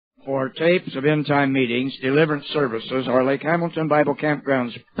For tapes of end-time meetings, deliverance services, or Lake Hamilton Bible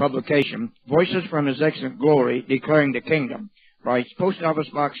Campground's publication, Voices from His Excellent Glory, Declaring the Kingdom, writes Post Office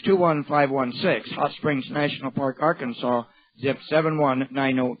Box 21516, Hot Springs National Park, Arkansas, zip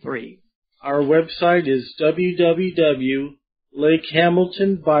 71903. Our website is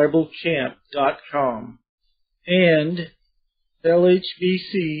www.lakehamiltonbiblecamp.com and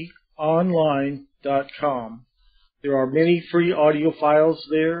lhbconline.com. There are many free audio files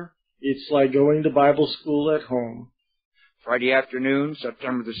there. It's like going to Bible school at home. Friday afternoon,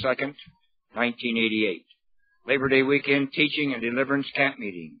 September the 2nd, 1988. Labor Day weekend teaching and deliverance camp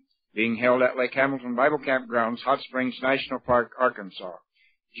meeting being held at Lake Hamilton Bible Campgrounds, Hot Springs National Park, Arkansas.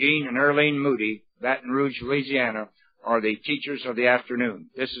 Gene and Earlene Moody, Baton Rouge, Louisiana, are the teachers of the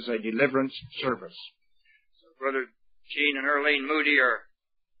afternoon. This is a deliverance service. So Brother Gene and Earlene Moody are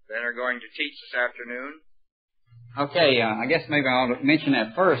going to teach this afternoon. Okay, I guess maybe I'll mention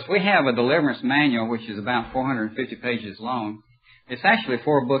that first. We have a deliverance manual, which is about 450 pages long. It's actually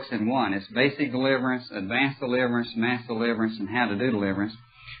 4 books in one. It's Basic Deliverance, Advanced Deliverance, Mass Deliverance, and How to Do Deliverance.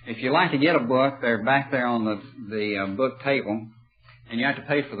 If you'd like to get a book, they're back there on the book table, and you have to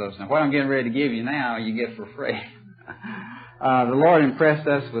pay for those. Now, what I'm getting ready to give you now, you get for free. The Lord impressed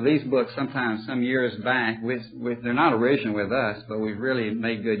us with these books sometimes some years back. They're not original with us, but we've really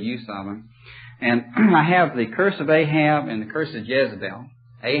made good use of them. And I have the Curse of Ahab and the Curse of Jezebel.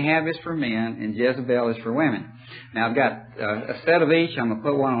 Ahab is for men and Jezebel is for women. Now I've got a set of each. I'm going to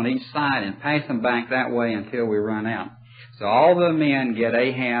put one on each side and pass them back that way until we run out. So all the men get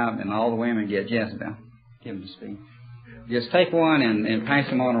Ahab and all the women get Jezebel. Give them to speed. Just take one and pass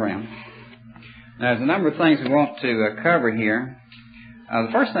them on around. Now there's a number of things we want to cover here.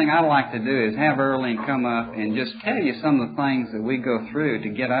 The first thing I'd like to do is have Earlene come up and just tell you some of the things that we go through to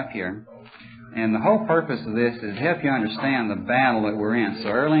get up here. And the whole purpose of this is to help you understand the battle that we're in. So,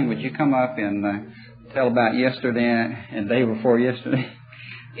 Earlene, would you come up and tell about yesterday and the day before yesterday?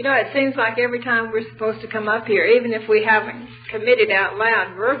 You know, it seems like every time we're supposed to come up here, even if we haven't committed out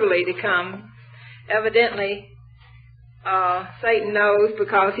loud verbally to come, evidently Satan knows,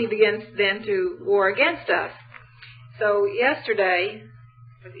 because he begins then to war against us. So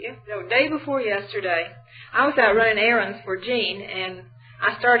day before yesterday, I was out running errands for Gene, and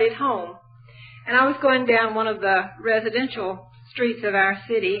I started home. And I was going down one of the residential streets of our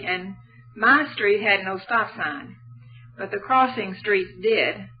city, and my street had no stop sign, but the crossing streets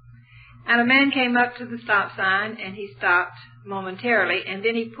did. And a man came up to the stop sign, and he stopped momentarily, and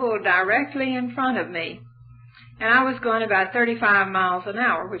then he pulled directly in front of me. And I was going about 35 miles an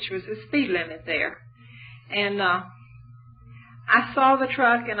hour, which was the speed limit there. And I saw the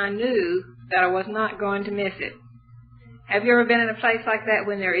truck, and I knew that I was not going to miss it. Have you ever been in a place like that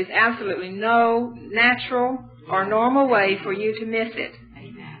when there is absolutely no natural or normal way for you to miss it?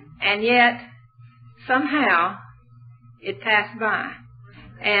 And yet, somehow, it passed by.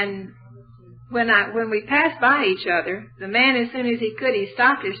 And when we passed by each other, the man, as soon as he could, he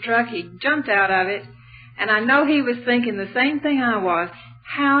stopped his truck, he jumped out of it, and I know he was thinking the same thing I was.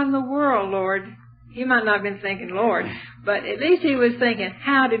 How in the world, Lord? He might not have been thinking, Lord, but at least he was thinking,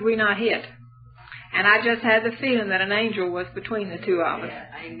 how did we not hit? And I just had the feeling that an angel was between the two of us.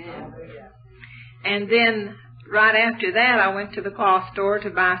 Amen. And then, right after that, I went to the cloth store to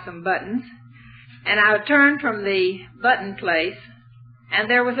buy some buttons. And I turned from the button place, and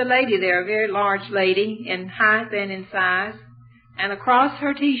there was a lady there, a very large lady, in height and in size. And across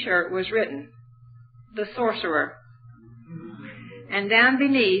her T-shirt was written, "The Sorcerer." And down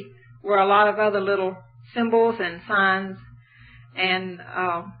beneath were a lot of other little symbols and signs. And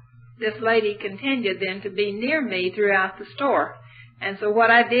this lady continued then to be near me throughout the store. And so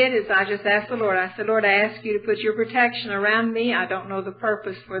what I did is I just asked the Lord. I said, Lord, I ask you to put your protection around me. I don't know the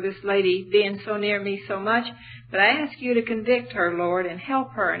purpose for this lady being so near me so much, but I ask you to convict her, Lord, and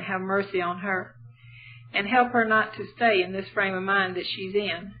help her and have mercy on her. And help her not to stay in this frame of mind that she's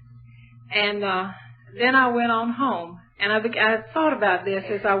in. And then I went on home. And I thought about this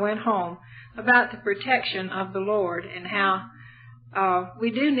as I went home, about the protection of the Lord and how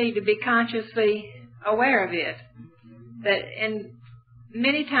we do need to be consciously aware of it. And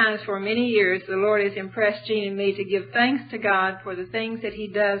many times for many years, the Lord has impressed Gene and me to give thanks to God for the things that He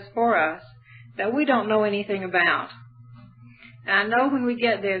does for us that we don't know anything about. And I know when we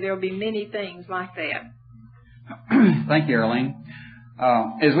get there, there will be many things like that. Thank you, Earlene.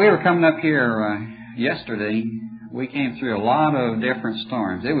 As we were coming up here yesterday, we came through a lot of different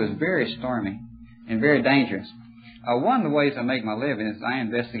storms. It was very stormy and very dangerous. One of the ways I make my living is I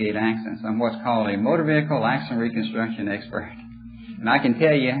investigate accidents. I'm what's called a motor vehicle accident reconstruction expert. And I can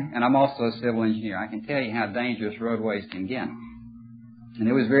tell you, and I'm also a civil engineer, I can tell you how dangerous roadways can get. And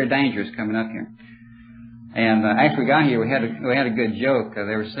it was very dangerous coming up here. And after we got here, we had a good joke.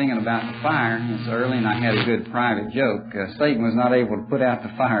 They were singing about the fire, and so Early and I had a good private joke. Satan was not able to put out the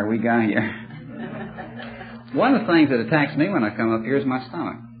fire. We got here. One of the things that attacks me when I come up here is my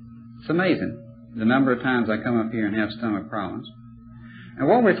stomach. It's amazing the number of times I come up here and have stomach problems. And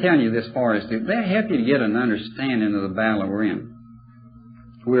what we're telling you this far is to help you to get an understanding of the battle we're in.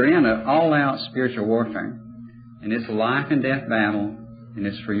 We're in an all-out spiritual warfare, and it's a life and death battle, and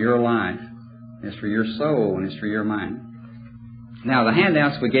it's for your life. It's for your soul, and it's for your mind. Now, the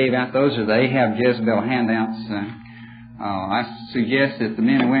handouts we gave out, those are the Ahab Jezebel handouts. I suggest that the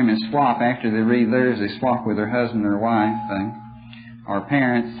men and women swap after they read theirs. They swap with their husband or wife, or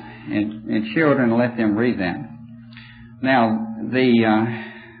parents, and children, and let them read that. Now,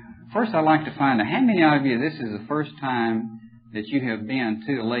 first I'd like to find out how many of you, this is the first time that you have been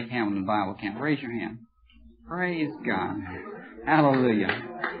to a Lake Hamilton Bible camp. Raise your hand. Praise God. Hallelujah.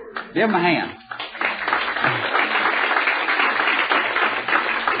 Give them a hand.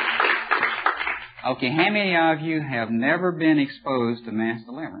 Okay, how many of you have never been exposed to mass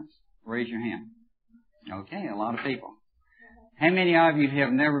deliverance? Raise your hand. Okay, a lot of people. How many of you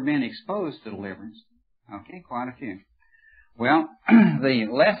have never been exposed to deliverance? Okay, quite a few. Well, the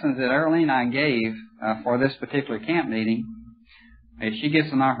lessons that Early and I gave for this particular camp meeting, if she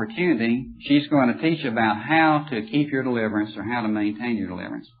gets an opportunity, she's going to teach about how to keep your deliverance or how to maintain your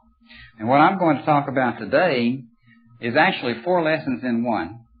deliverance. And what I'm going to talk about today is actually 4 lessons in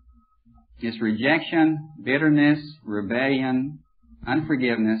one. It's rejection, bitterness, rebellion,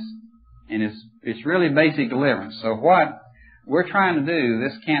 unforgiveness, and it's really basic deliverance. So what we're trying to do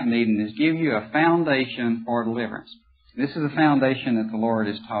this camp meeting is give you a foundation for deliverance. This is the foundation that the Lord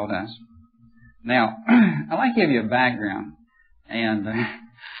has taught us. Now, I'd like to give you a background. And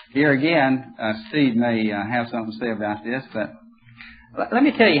here again, Steve may have something to say about this, but let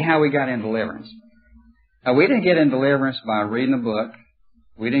me tell you how we got in deliverance. We didn't get in deliverance by reading a book.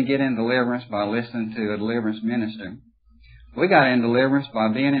 We didn't get in deliverance by listening to a deliverance minister. We got in deliverance by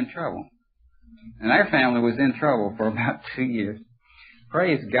being in trouble. And our family was in trouble for about 2 years.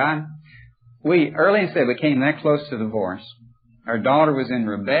 Praise God. Early said we came that close to divorce. Our daughter was in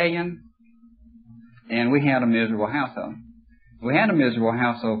rebellion, and we had a miserable household. We had a miserable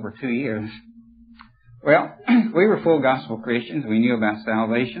household for 2 years. Well, we were full gospel Christians. We knew about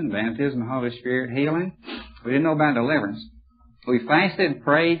salvation, baptism, Holy Spirit, healing. We didn't know about deliverance. We fasted,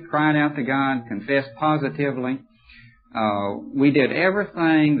 prayed, cried out to God, confessed positively. We did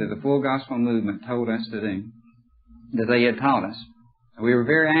everything that the full gospel movement told us to do, that they had taught us. We were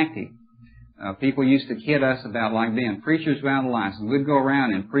very active. People used to kid us about like being preachers without a license. We'd go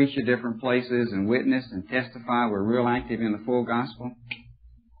around and preach at different places and witness and testify. We're real active in the full gospel.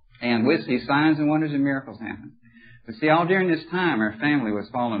 And we'd see signs and wonders and miracles happen. But see, all during this time, our family was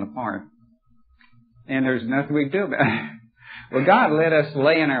falling apart. And there's nothing we could do about it. Well, God let us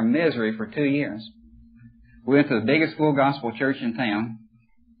lay in our misery for 2 years. We went to the biggest full gospel church in town.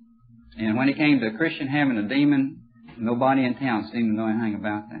 And when it came to a Christian having a demon, nobody in town seemed to know anything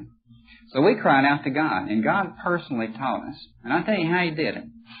about that. So we cried out to God, and God personally taught us. And I'll tell you how He did it.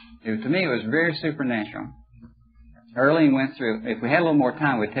 To me, it was very supernatural. Early went through, if we had a little more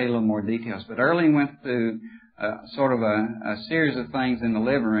time, we'd tell you a little more details, but Early went through sort of a series of things in the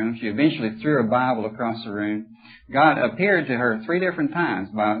living room. She eventually threw a Bible across the room. God appeared to her 3 different times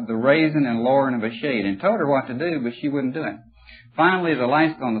by the raising and lowering of a shade and told her what to do, but she wouldn't do it. Finally,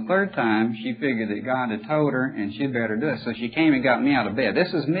 on the 3rd time, she figured that God had told her and she'd better do it. So she came and got me out of bed.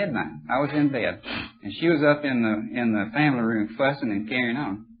 This was midnight. I was in bed. And she was up in the family room fussing and carrying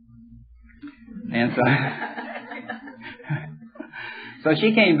on. And so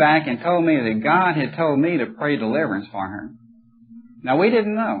she came back and told me that God had told me to pray deliverance for her. Now, we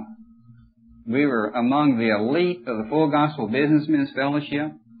didn't know. We were among the elite of the Full Gospel Businessmen's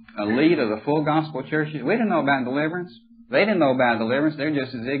Fellowship, elite of the Full Gospel churches. We didn't know about deliverance. They didn't know about deliverance. They're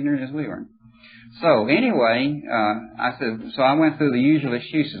just as ignorant as we were. So anyway, I went through the usual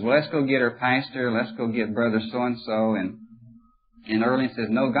excuses. Well, let's go get our pastor. Let's go get brother so-and-so. And Early says,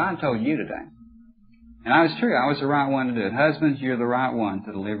 no, God told you today. And I was true. I was the right one to do it. Husbands, you're the right one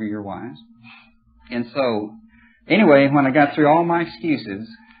to deliver your wives. And so, anyway, when I got through all my excuses,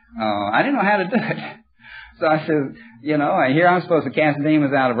 I didn't know how to do it. So I said, here I'm supposed to cast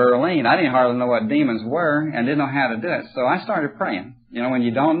demons out of Earlene. I didn't hardly know what demons were and didn't know how to do it. So I started praying. When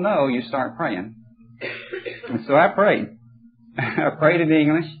you don't know, you start praying. And so I prayed. I prayed in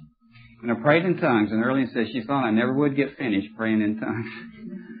English and I prayed in tongues. And Earlene said she thought I never would get finished praying in tongues.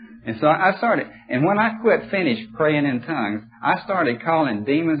 And so I started. And when I finished praying in tongues, I started calling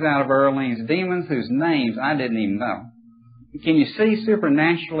demons out of Earlene's, demons whose names I didn't even know. can you see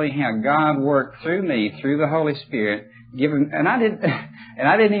supernaturally how God worked through me, through the Holy Spirit, and I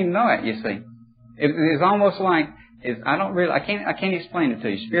didn't even know it, you see. It was almost like, I can't explain it to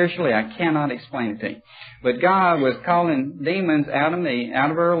you. Spiritually, I cannot explain it to you. But God was calling demons out of me,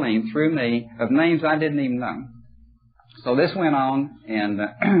 out of Earlene, through me, of names I didn't even know. So this went on, and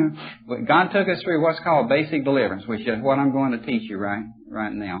God took us through what's called basic deliverance, which is what I'm going to teach you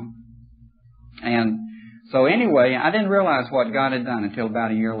right now. And so anyway, I didn't realize what God had done until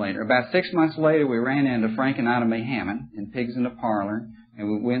about a year later. About 6 months later, we ran into Frank and Ida Mae Hammond in Pigs in the Parlor, and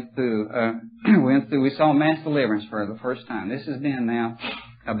we went through, we saw mass deliverance for the first time. This has been now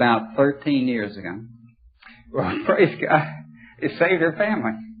about 13 years ago. Well, praise God, it saved her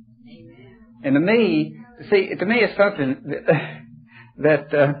family. Amen. And to me it's something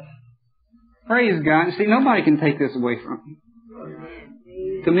that praise God. See, nobody can take this away from me.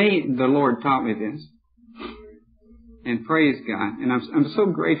 To me, the Lord taught me this. And praise God. And I'm so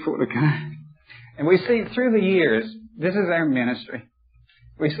grateful to God. And we see through the years, this is our ministry.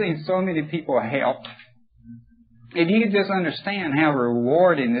 We've seen so many people helped. If you could just understand how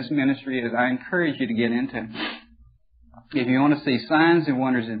rewarding this ministry is, I encourage you to get into it. If you want to see signs and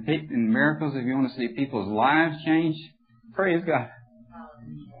wonders and miracles, if you want to see people's lives change, praise God.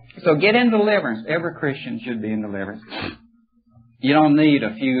 So get in deliverance. Every Christian should be in deliverance. You don't need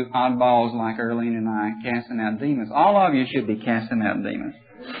a few oddballs like Earlene and I casting out demons. All of you should be casting out demons.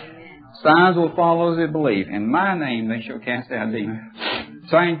 Signs will follow those that believe. In my name they shall cast out demons.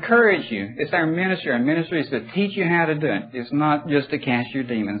 So I encourage you. It's our ministry. Our ministry is to teach you how to do it. It's not just to cast your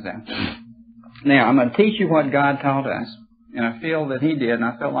demons out. Now, I'm going to teach you what God taught us. And I feel that He did, and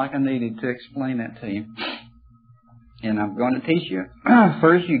I felt like I needed to explain that to you. And I'm going to teach you.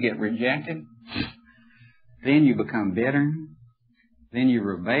 First, you get rejected. Then you become bitter. Then you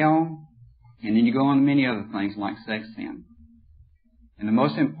rebel. And then you go on to many other things like sex sin. And the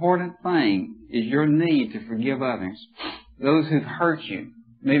most important thing is your need to forgive others. Those who've hurt you,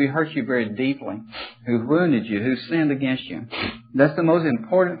 maybe hurt you very deeply, who've wounded you, who've sinned against you. That's the most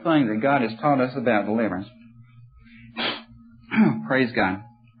important thing that God has taught us about deliverance. Praise God.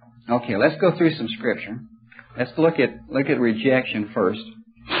 Okay, let's go through some scripture. Let's look at rejection first.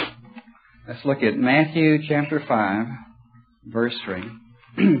 Let's look at Matthew chapter 5, verse 3.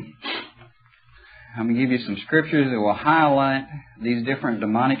 I'm going to give you some scriptures that will highlight these different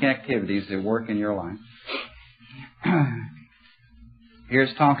demonic activities that work in your life.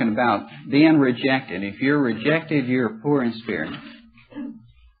 Here's talking about being rejected. If you're rejected, you're poor in spirit.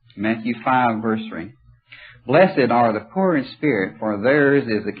 Matthew 5, verse 3. Blessed are the poor in spirit, for theirs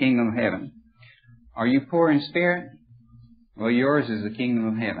is the kingdom of heaven. Are you poor in spirit? Well, yours is the kingdom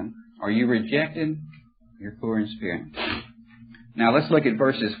of heaven. Are you rejected? You're poor in spirit. Now let's look at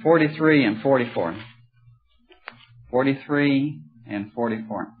verses 43 and 44. 43 and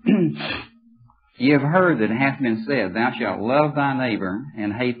 44. Ye have heard that it hath been said, Thou shalt love thy neighbor,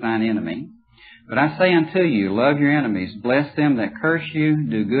 and hate thine enemy. But I say unto you, love your enemies, bless them that curse you,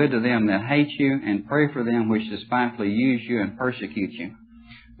 do good to them that hate you, and pray for them which despitefully use you and persecute you.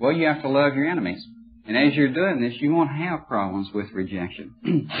 Well, you have to love your enemies. And as you're doing this, you won't have problems with rejection.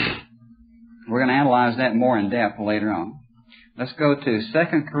 We're going to analyze that more in depth later on. Let's go to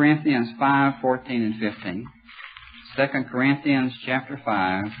 2 Corinthians 5, 14 and 15. 2 Corinthians chapter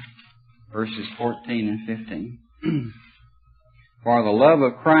 5, verses 14 and 15. For the love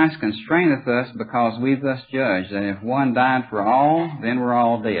of Christ constraineth us, because we thus judge, that if one died for all, then we're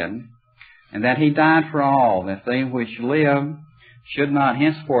all dead. And that He died for all, that they which live should not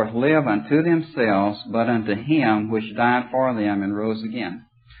henceforth live unto themselves, but unto Him which died for them and rose again.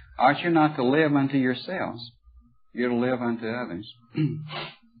 Ought you not to live unto yourselves? You're to live unto others.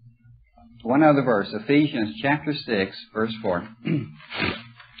 One other verse, Ephesians chapter 6, verse 4.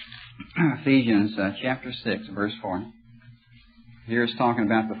 Ephesians chapter 6, verse 4. Here it's talking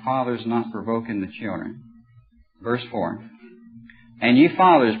about the fathers not provoking the children. Verse 4. And ye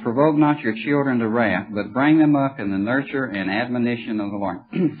fathers, provoke not your children to wrath, but bring them up in the nurture and admonition of the Lord.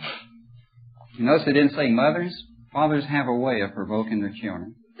 You notice it didn't say mothers. Fathers have a way of provoking their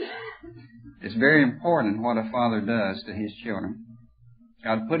children. It's very important what a father does to his children.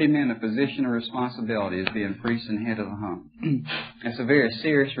 God put him in a position of responsibility as being priest and head of the home. It's a very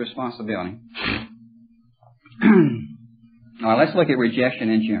serious responsibility. All right, let's look at rejection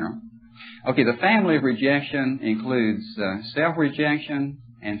in general. Okay, the family of rejection includes self-rejection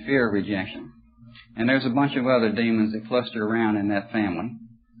and fear of rejection. And there's a bunch of other demons that cluster around in that family.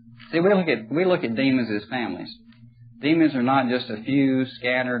 See, we look at demons as families. Demons are not just a few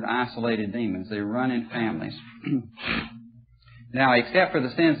scattered, isolated demons. They run in families. Now, except for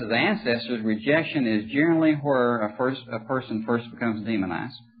the sins of the ancestors, rejection is generally where a person first becomes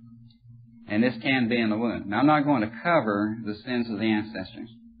demonized. And this can be in the womb. Now, I'm not going to cover the sins of the ancestors.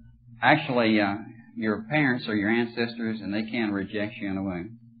 Actually, your parents are your ancestors, and they can reject you in the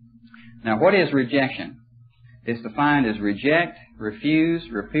womb. Now, what is rejection? It's defined as reject, refuse,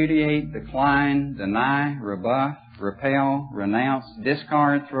 repudiate, decline, deny, rebuff, repel, renounce,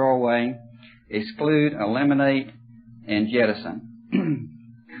 discard, throw away, exclude, eliminate, and jettison.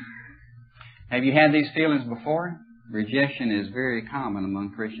 Have you had these feelings before? Rejection is very common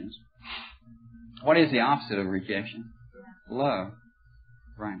among Christians. What is the opposite of rejection? Love.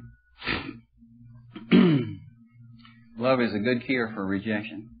 Right. Love is a good cure for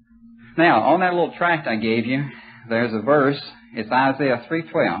rejection. Now, on that little tract I gave you, there's a verse. It's Isaiah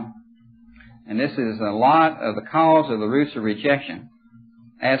 3:12. And this is a lot of the cause of the roots of rejection.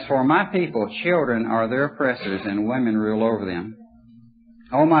 As for my people, children are their oppressors, and women rule over them.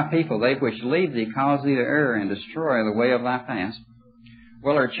 O my people, they which lead thee cause thee to err, and destroy the way of thy paths.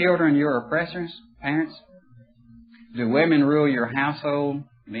 Well, are children your oppressors, parents? Do women rule your household,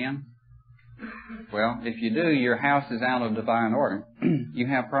 men? Well, if you do, your house is out of divine order. You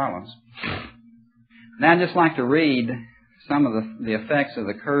have problems. Now, I'd just like to read some of the effects of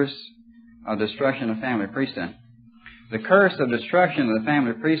the curse of destruction of family priesthood. The curse of destruction of the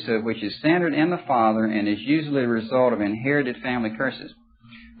family priesthood, which is centered in the father and is usually a result of inherited family curses.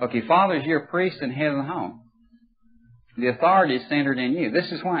 Okay, fathers, you're a priest and head of the home. The authority is centered in you.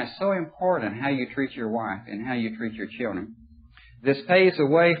 This is why it's so important how you treat your wife and how you treat your children. This paves the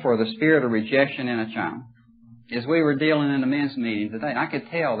way for the spirit of rejection in a child. As we were dealing in the men's meeting today, I could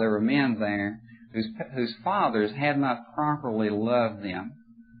tell there were men there whose fathers had not properly loved them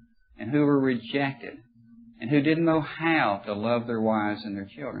and who were rejected and who didn't know how to love their wives and their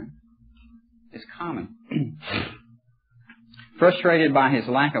children. It's common. Frustrated by his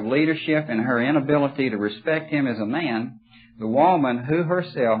lack of leadership and her inability to respect him as a man, the woman, who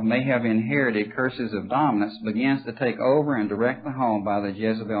herself may have inherited curses of dominance, begins to take over and direct the home by the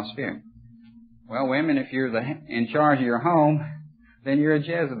Jezebel spirit. Well, women, if you're in charge of your home, then you're a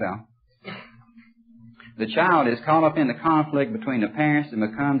Jezebel. The child is caught up in the conflict between the parents and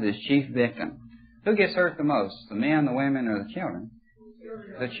becomes his chief victim. Who gets hurt the most, the men, the women, or the children?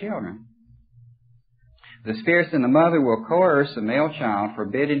 The children. The spirits in the mother will coerce the male child,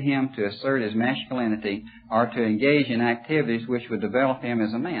 forbidding him to assert his masculinity or to engage in activities which would develop him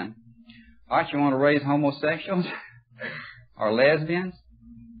as a man. What, you want to raise homosexuals or lesbians?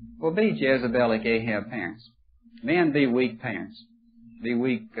 Well, be Jezebelic Ahab parents. Men, be weak parents. Be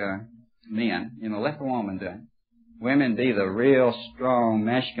weak men. Let the woman do it. Women, be the real strong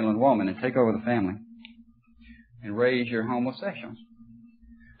masculine woman and take over the family and raise your homosexuals.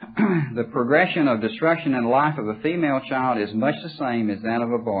 The progression of destruction in the life of a female child is much the same as that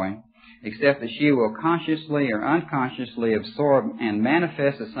of a boy, except that she will consciously or unconsciously absorb and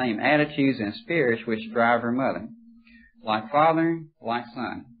manifest the same attitudes and spirits which drive her mother. Like father, like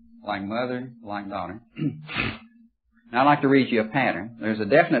son. Like mother, like daughter. Now I'd like to read you a pattern. There's a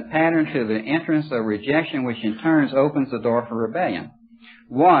definite pattern to the entrance of rejection which in turn opens the door for rebellion.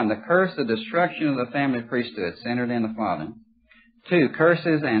 1. The curse of destruction of the family priesthood, centered in the father. 2.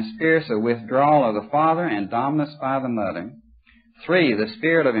 Curses and spirits of withdrawal of the father and dominance by the mother. 3. The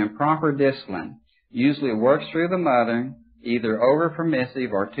spirit of improper discipline usually works through the mother, either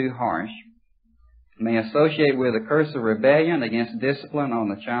over-permissive or too harsh. May associate with a curse of rebellion against discipline on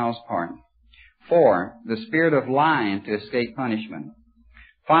the child's part. 4. The spirit of lying to escape punishment.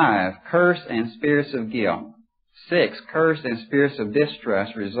 5. Curse and spirits of guilt. 6. Curse and spirits of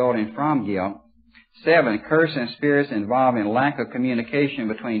distrust resulting from guilt. 7. Curse and spirits involving lack of communication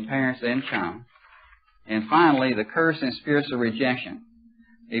between parents and child. And finally, the curse and spirits of rejection.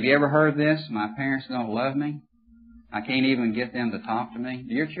 Have you ever heard this? My parents don't love me. I can't even get them to talk to me.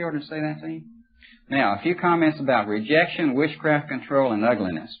 Do your children say that to you? Now, a few comments about rejection, witchcraft control, and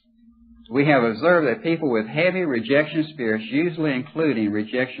ugliness. We have observed that people with heavy rejection spirits, usually including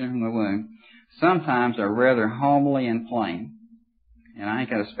rejection from the womb, sometimes are rather homely and plain. And I think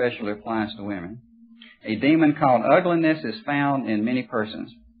that especially applies to women. A demon called ugliness is found in many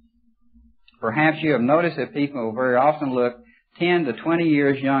persons. Perhaps you have noticed that people very often look 10 to 20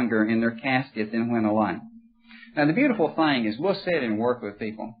 years younger in their casket than when alive. Now, the beautiful thing is we'll sit and work with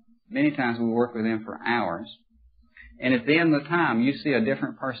people. Many times we work with them for hours. And at the end of the time, you see a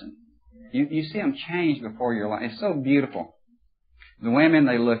different person. You see them change before your life. It's so beautiful. The women,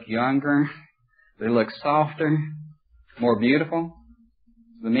 they look younger. They look softer, more beautiful.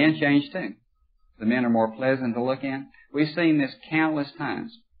 The men change too. The men are more pleasant to look at. We've seen this countless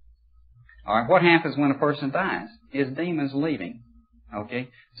times. All right, what happens when a person dies? His demon's leaving. Okay?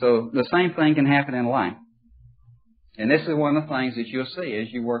 So the same thing can happen in life. And this is one of the things that you'll see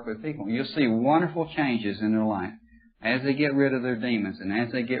as you work with people. You'll see wonderful changes in their life as they get rid of their demons and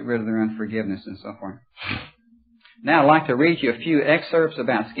as they get rid of their unforgiveness and so forth. Now I'd like to read you a few excerpts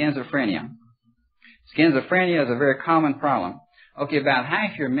about schizophrenia. Schizophrenia is a very common problem. Okay, about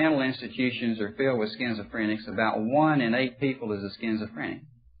half your mental institutions are filled with schizophrenics. About 1 in 8 people is a schizophrenic.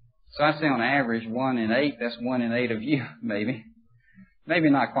 So I'd say on average 1 in 8, that's 1 in 8 of you, maybe. Maybe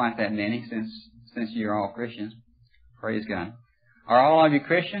not quite that many since you're all Christians. Praise God. Are all of you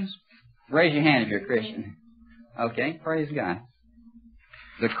Christians? Raise your hand if you're a Christian. Okay, praise God.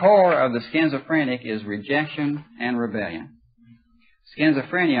 The core of the schizophrenic is rejection and rebellion.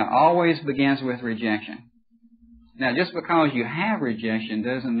 Schizophrenia always begins with rejection. Now, just because you have rejection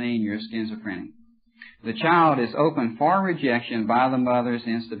doesn't mean you're schizophrenic. The child is open for rejection by the mother's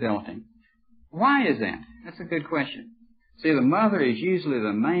instability. Why is that? That's a good question. See, the mother is usually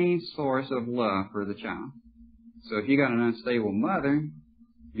the main source of love for the child. So if you got an unstable mother,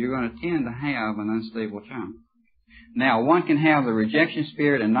 you're going to tend to have an unstable child. Now, one can have the rejection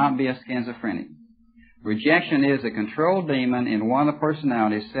spirit and not be a schizophrenic. Rejection is a controlled demon in one of the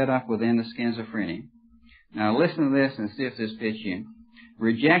personalities set up within the schizophrenia. Now, listen to this and see if this fits you.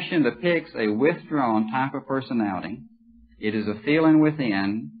 Rejection depicts a withdrawn type of personality. It is a feeling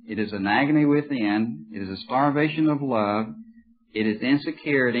within. It is an agony within. It is a starvation of love. It is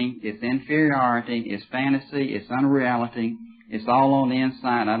insecurity. It's inferiority. It's fantasy. It's unreality. It's all on the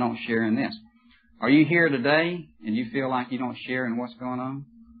inside. I don't share in this. Are you here today and you feel like you don't share in what's going on?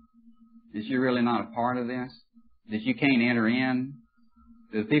 That you're really not a part of this? That you can't enter in?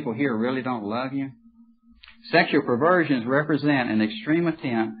 That the people here really don't love you? Sexual perversions represent an extreme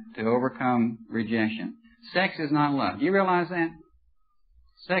attempt to overcome rejection. Sex is not love. Do you realize that?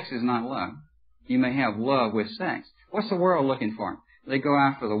 Sex is not love. You may have love with sex. What's the world looking for? They go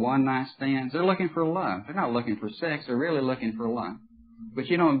out for the one-night stands. They're looking for love. They're not looking for sex. They're really looking for love. But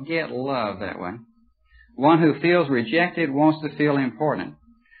you don't get love that way. One who feels rejected wants to feel important.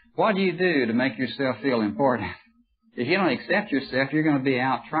 What do you do to make yourself feel important? If you don't accept yourself, you're going to be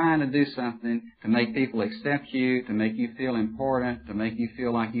out trying to do something to make people accept you, to make you feel important, to make you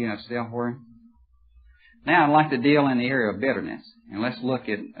feel like you have self-worth. Now I'd like to deal in the area of bitterness. And let's look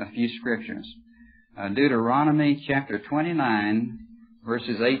at a few scriptures. Deuteronomy chapter 29,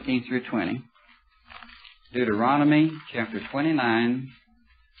 verses 18 through 20. Deuteronomy chapter 29,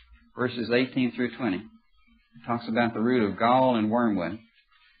 verses 18 through 20. It talks about the root of gall and wormwood.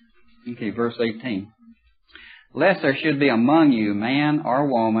 Okay, verse 18. Lest there should be among you man or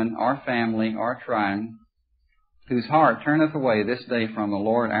woman or family or tribe whose heart turneth away this day from the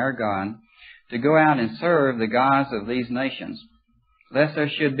Lord our God to go out and serve the gods of these nations. Lest there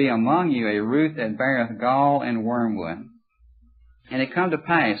should be among you a root that beareth gall and wormwood. And it come to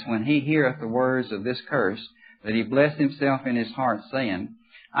pass, when he heareth the words of this curse, that he bless himself in his heart, saying,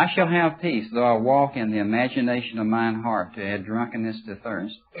 I shall have peace, though I walk in the imagination of mine heart, to add drunkenness to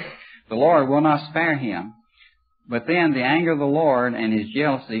thirst. The Lord will not spare him. But then the anger of the Lord and his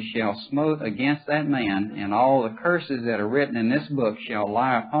jealousy shall smote against that man, and all the curses that are written in this book shall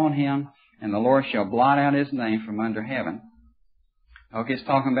lie upon him, and the Lord shall blot out his name from under heaven. Okay, it's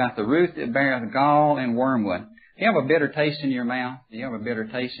talking about the root that beareth gall and wormwood. Do you have a bitter taste in your mouth? Do you have a bitter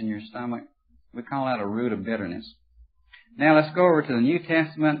taste in your stomach? We call that a root of bitterness. Now let's go over to the New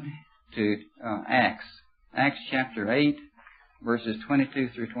Testament, to Acts. Acts chapter 8, verses 22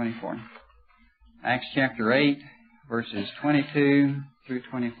 through 24. Acts chapter 8, verses 22 through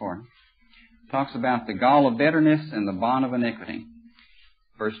 24. It talks about the gall of bitterness and the bond of iniquity.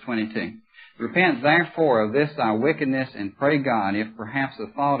 Verse 22. Repent therefore of this thy wickedness, and pray God, if perhaps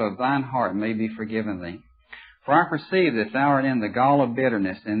the thought of thine heart may be forgiven thee. For I perceive that thou art in the gall of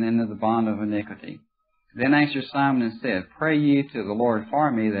bitterness, and in the bond of iniquity. Then answered Simon and said, Pray ye to the Lord for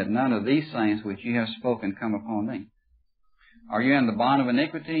me, that none of these things which ye have spoken come upon me. Are you in the bond of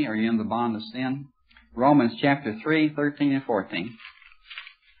iniquity? Are you in the bond of sin? Romans chapter 3, 13 and 14.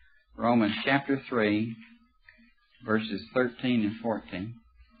 Romans chapter 3, verses 13 and 14.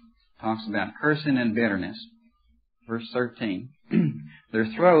 Talks about cursing and bitterness. Verse 13. Their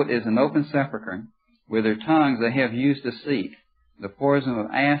throat is an open sepulchre. With their tongues they have used deceit. The poison of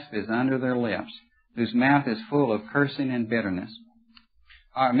asp is under their lips, whose mouth is full of cursing and bitterness.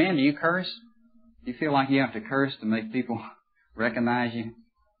 All right, men, do you curse? Do you feel like you have to curse to make people recognize you?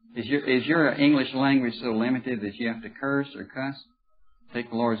 Is your English language so limited that you have to curse or cuss?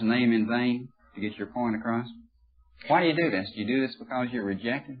 Take the Lord's name in vain to get your point across? Why do you do this? Do you do this because you're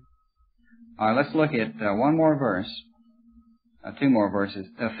rejected? All right, let's look at one more verse. Two more verses.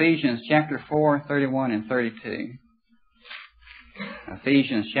 Ephesians chapter 4, 31 and 32.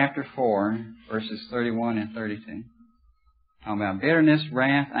 Ephesians chapter 4, verses 31 and 32. Talking about bitterness,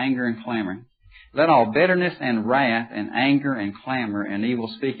 wrath, anger, and clamor. Let all bitterness and wrath and anger and clamor and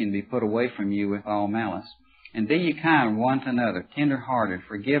evil speaking be put away from you with all malice. And be ye kind one to another, tender-hearted,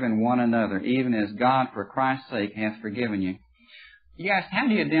 forgiving one another, even as God for Christ's sake hath forgiven you. You ask, how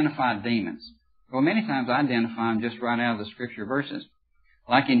do you identify demons? Well, many times I identify them just right out of the Scripture verses.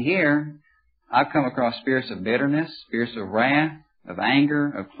 Like in here, I've come across spirits of bitterness, spirits of wrath, of anger,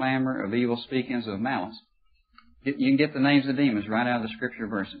 of clamor, of evil speakings, of malice. You can get the names of demons right out of the Scripture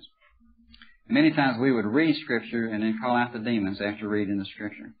verses. Many times we would read Scripture and then call out the demons after reading the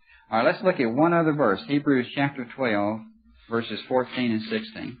Scripture. All right, let's look at one other verse. Hebrews chapter 12, verses 14 and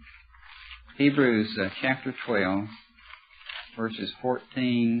 16. Hebrews chapter 12, verses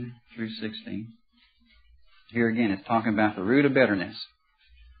 14 through 16. Here again, it's talking about the root of bitterness.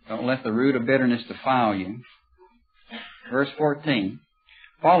 Don't let the root of bitterness defile you. Verse 14.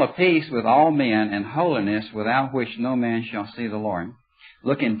 Follow peace with all men and holiness, without which no man shall see the Lord.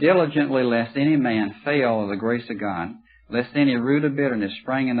 Looking diligently lest any man fail of the grace of God, lest any root of bitterness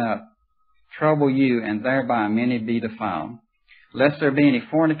springing up trouble you, and thereby many be defiled. Lest there be any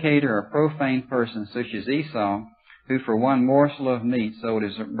fornicator or profane person, such as Esau, who for one morsel of meat sold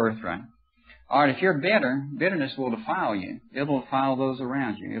his birthright. All right, if you're bitter, bitterness will defile you. It will defile those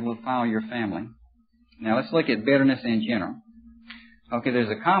around you. It will defile your family. Now let's look at bitterness in general. Okay, there's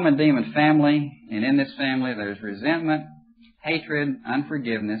a common demon family, and in this family there's resentment, hatred,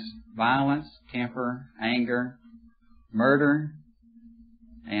 unforgiveness, violence, temper, anger, murder,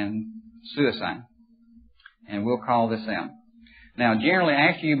 and suicide. And we'll call this out. Now, generally,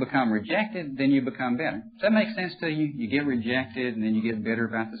 after you become rejected, then you become bitter. Does that make sense to you? You get rejected, and then you get bitter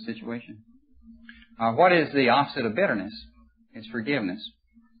about the situation. What is the opposite of bitterness? It's forgiveness.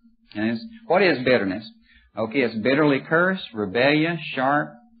 And what is bitterness? Okay, it's bitterly cursed, rebellious,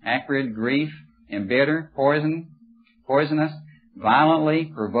 sharp, acrid, grief, embitter, poisonous,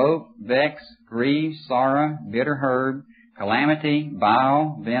 violently, provoke, vex, grieve, sorrow, bitter herb, calamity,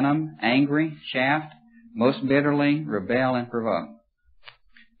 bile, venom, angry, shaft, most bitterly, rebel, and provoke.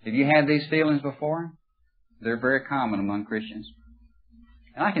 Have you had these feelings before? They're very common among Christians.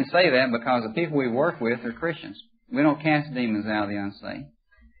 And I can say that because the people we work with are Christians. We don't cast demons out of the unsaved.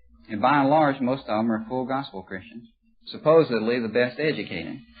 And by and large, most of them are full gospel Christians, supposedly the best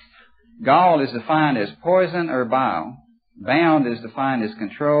educated. Gall is defined as poison or bile. Bound is defined as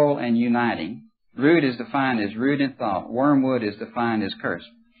control and uniting. Root is defined as root in thought. Wormwood is defined as curse.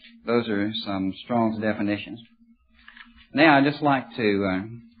 Those are some Strong's definitions. Now, I'd just like to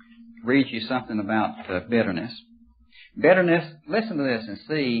read you something about bitterness. Bitterness, listen to this and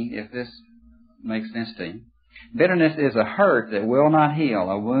see if this makes sense to you. Bitterness is a hurt that will not heal,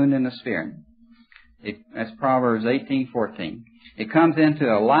 a wound in the spirit. That's Proverbs 18:14. It comes into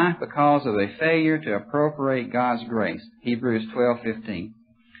a life because of a failure to appropriate God's grace. Hebrews 12:15.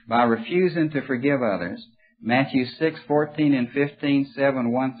 By refusing to forgive others. Matthew 6:14 and 15,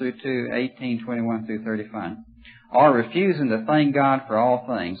 7:1 through 2, 18:21 through 35. Or refusing to thank God for all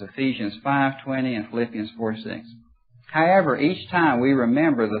things. Ephesians 5:20 and Philippians 4:6. However, each time we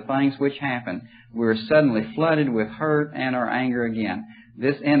remember the things which happened, we are suddenly flooded with hurt and our anger again.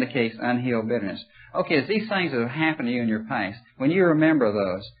 This indicates unhealed bitterness. Okay, it's these things that have happened to you in your past. When you remember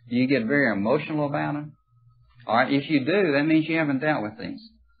those, do you get very emotional about them? All right, if you do, that means you haven't dealt with these.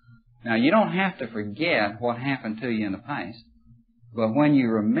 Now, you don't have to forget what happened to you in the past. But when you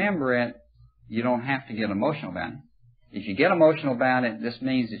remember it, you don't have to get emotional about it. If you get emotional about it, this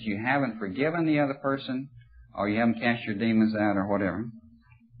means that you haven't forgiven the other person, or you haven't cast your demons out, or whatever.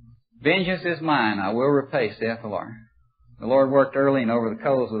 Vengeance is mine, I will repay, saith the Lord. The Lord worked early and over the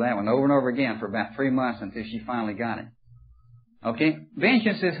coals with that one over and over again for about 3 months until she finally got it. Okay?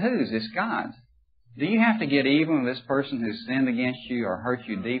 Vengeance is whose? It's God's. Do you have to get even with this person who's sinned against you or hurt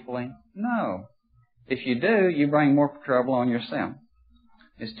you deeply? No. If you do, you bring more trouble on yourself.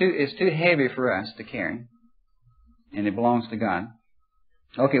 It's too heavy for us to carry. And it belongs to God.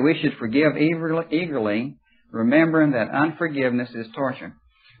 Okay, we should forgive eagerly, remembering that unforgiveness is torture.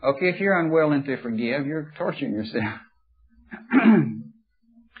 Okay, if you're unwilling to forgive, you're torturing yourself.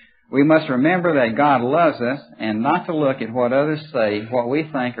 We must remember that God loves us and not to look at what others say, what we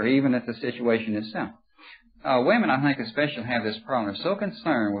think, or even at the situation itself. Women, I think, especially have this problem. They're so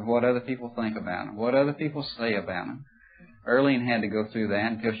concerned with what other people think about them, what other people say about them. Erlene had to go through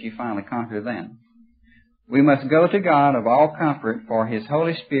that until she finally conquered that. We must go to God of all comfort, for His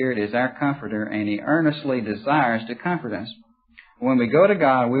Holy Spirit is our comforter, and He earnestly desires to comfort us. When we go to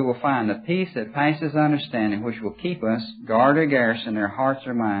God, we will find the peace that passes understanding, which will keep us, guard or garrison our hearts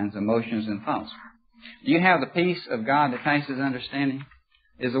or minds, emotions, and thoughts. Do you have the peace of God that passes understanding?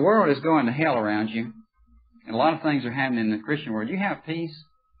 As the world is going to hell around you, and a lot of things are happening in the Christian world, do you have peace?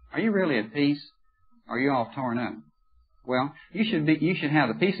 Are you really at peace? Or are you all torn up? Well, you should have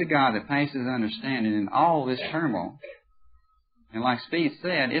the peace of God that passes understanding in all this turmoil. And like Speed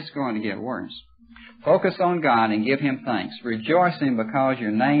said, it's going to get worse. Focus on God and give Him thanks, rejoicing because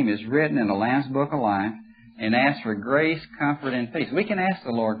your name is written in the Lamb's Book of Life, and ask for grace, comfort, and peace. We can ask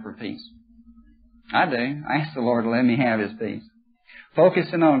the Lord for peace. I do. I ask the Lord to let me have His peace.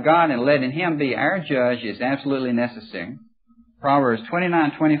 Focusing on God and letting Him be our judge is absolutely necessary. Proverbs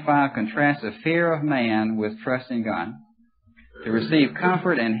 29:25 contrasts the fear of man with trust in God. To receive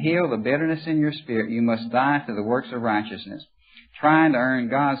comfort and heal the bitterness in your spirit, you must die to the works of righteousness, trying to earn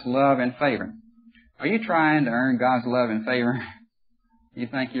God's love and favor. Are you trying to earn God's love and favor? You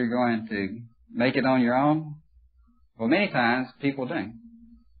think you're going to make it on your own? Well, many times people do.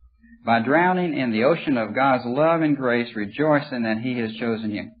 By drowning in the ocean of God's love and grace, rejoicing that He has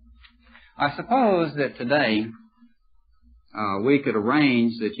chosen you. I suppose that today we could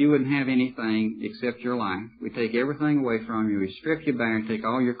arrange that you wouldn't have anything except your life. We take everything away from you. We strip you bare, take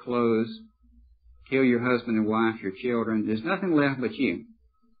all your clothes, kill your husband and wife, your children. There's nothing left but you.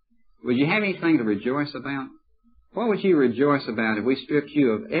 Would you have anything to rejoice about? What would you rejoice about if we stripped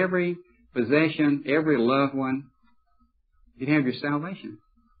you of every possession, every loved one? You'd have your salvation.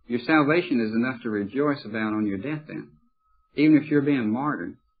 Your salvation is enough to rejoice about on your deathbed, even if you're being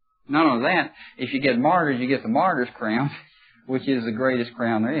martyred. Not only that, if you get martyred, you get the martyr's crown, which is the greatest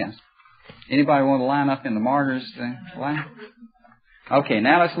crown there is. Anybody want to line up in the martyrs' line? Okay,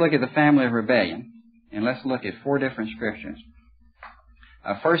 now let's look at the family of rebellion, and let's look at 4 different scriptures.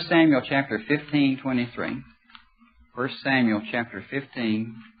 1 Samuel chapter 15:23. 1 Samuel chapter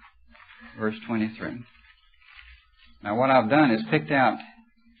 15, verse 23. Now what I've done is picked out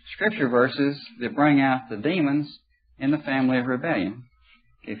scripture verses that bring out the demons in the family of rebellion.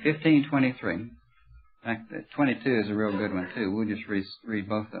 Okay, 15:23. In fact, 22 is a real good one too. We'll just read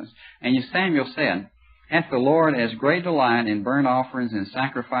both those. And Samuel said, "Hath the Lord as great delight in burnt offerings and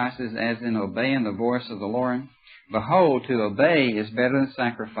sacrifices as in obeying the voice of the Lord? Behold, to obey is better than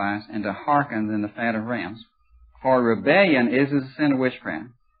sacrifice, and to hearken than the fat of rams. For rebellion is the sin of witchcraft,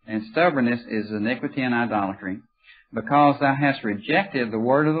 and stubbornness is iniquity and idolatry. Because thou hast rejected the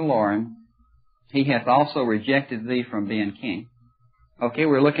word of the Lord, He hath also rejected thee from being king." Okay,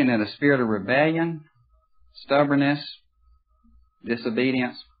 we're looking at a spirit of rebellion, stubbornness,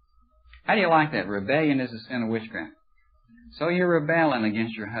 disobedience. How do you like that? Rebellion is the sin of witchcraft. So you're rebelling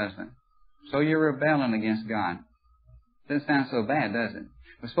against your husband. So you're rebelling against God. Doesn't sound so bad, does it?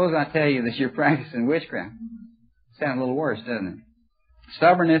 But suppose I tell you that you're practicing witchcraft. Sounds a little worse, doesn't it?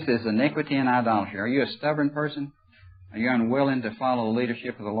 Stubbornness is iniquity and idolatry. Are you a stubborn person? Are you unwilling to follow the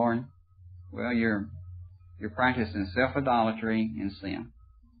leadership of the Lord? Well, you're practicing self-idolatry and sin.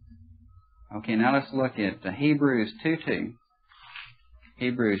 Okay, now let's look at Hebrews 2:2.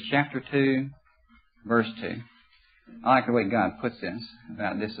 Hebrews chapter 2, verse 2. I like the way God puts this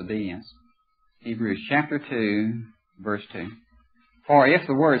about disobedience. Hebrews chapter 2, verse 2. "For if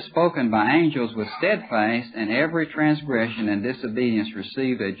the word spoken by angels was steadfast, and every transgression and disobedience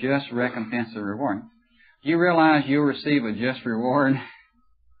received a just recompense or reward." Do you realize you'll receive a just reward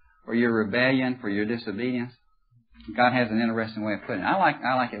for your rebellion, for your disobedience? God has an interesting way of putting it. I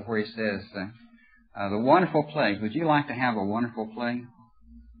like it where He says, the wonderful plague. Would you like to have a wonderful plague?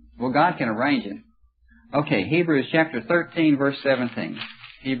 Well, God can arrange it. Okay, Hebrews chapter 13, verse 17.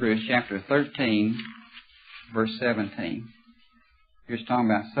 Hebrews chapter 13, verse 17. Here's talking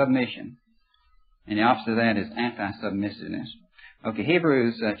about submission. And the opposite of that is anti-submissiveness. Okay,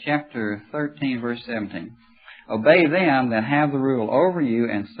 Hebrews chapter 13, verse 17. "Obey them that have the rule over you,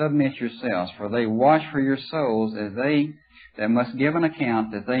 and submit yourselves, for they watch for your souls as they that must give an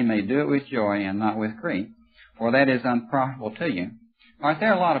account, that they may do it with joy and not with grief, for that is unprofitable to you." All right,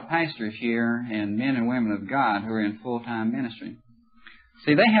 there are a lot of pastors here and men and women of God who are in full-time ministry.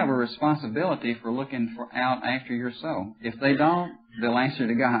 See, they have a responsibility for looking out after your soul. If they don't, they'll answer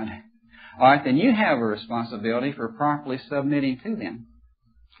to God. All right, then you have a responsibility for properly submitting to them.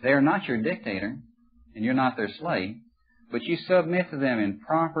 They are not your dictator, and you're not their slave, but you submit to them in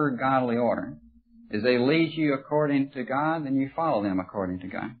proper godly order. As they lead you according to God, then you follow them according to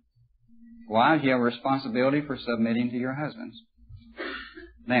God. Wives, you have a responsibility for submitting to your husbands.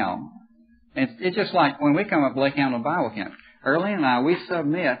 Now, it's just like when we come up to Lake Hamilton Bible Camp. Early and I, we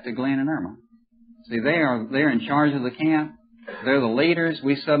submit to Glenn and Irma. See, they're in charge of the camp. They're the leaders.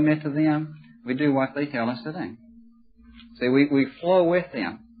 We submit to them. We do what they tell us to do. See, we flow with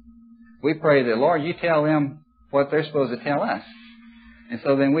them. We pray that, Lord, you tell them what they're supposed to tell us. And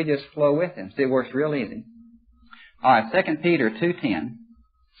so then we just flow with them. See, it works real easy. All right, 2 Peter 2:10.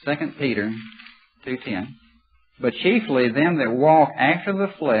 2 Peter 2:10. But chiefly them that walk after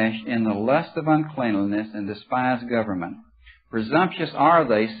the flesh in the lust of uncleanliness and despise government. Presumptuous are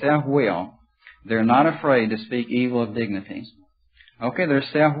they, self-willed. They're not afraid to speak evil of dignities. Okay, they're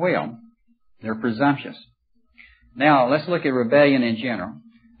self-willed. They're presumptuous. Now, let's look at rebellion in general.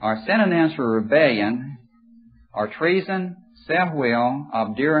 Our synonyms for rebellion are treason, self-will,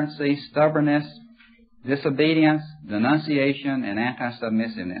 obduracy, stubbornness, disobedience, denunciation, and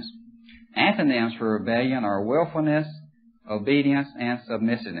anti-submissiveness. Antonyms for rebellion are willfulness, obedience, and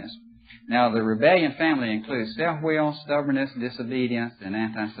submissiveness. Now, the rebellion family includes self-will, stubbornness, disobedience, and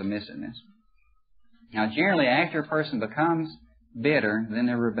anti-submissiveness. Now, generally, after a person becomes bitter, then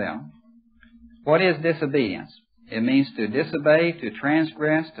they rebel. What is disobedience? It means to disobey, to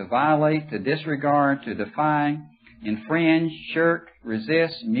transgress, to violate, to disregard, to defy, infringe, shirk,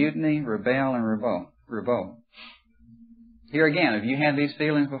 resist, mutiny, rebel, and revolt. Here again, have you had these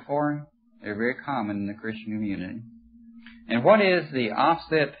feelings before? They're very common in the Christian community. And what is the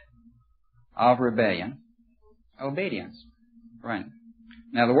opposite of rebellion? Obedience. Right.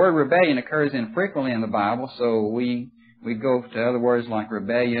 Now, the word rebellion occurs infrequently in the Bible, so we go to other words like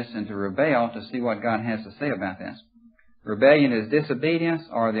rebellious and to rebel to see what God has to say about this. Rebellion is disobedience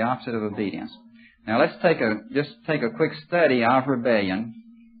or the opposite of obedience. Now, let's take a quick study of rebellion.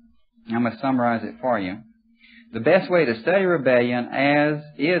 I'm going to summarize it for you. The best way to study rebellion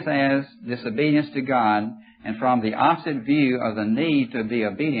is as disobedience to God and from the opposite view of the need to be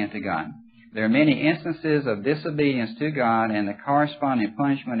obedient to God. There are many instances of disobedience to God and the corresponding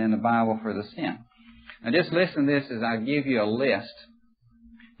punishment in the Bible for the sin. Now just listen to this as I give you a list.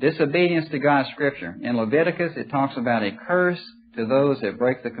 Disobedience to God's Scripture. In Leviticus, it talks about a curse to those that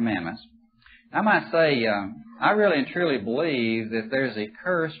break the commandments. I might say, I really and truly believe that there's a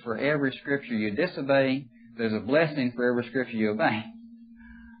curse for every Scripture you disobey. There's a blessing for every Scripture you obey.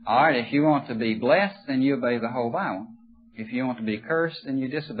 All right, if you want to be blessed, then you obey the whole Bible. If you want to be cursed, then you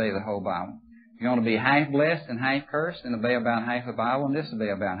disobey the whole Bible. If you want to be half blessed and half cursed, then obey about half the Bible and disobey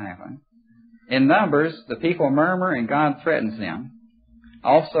about half of it. In Numbers, the people murmur and God threatens them.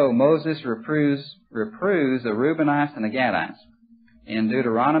 Also, Moses reproves the Reubenites and the Gadites. In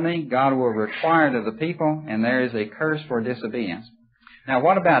Deuteronomy, God will require of the people, and there is a curse for disobedience. Now,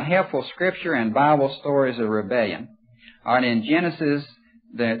 what about helpful Scripture and Bible stories of rebellion? All right, in Genesis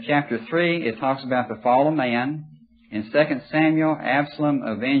chapter 3, it talks about the fall of man. In 2 Samuel, Absalom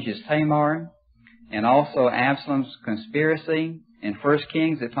avenges Tamar, and also Absalom's conspiracy. In 1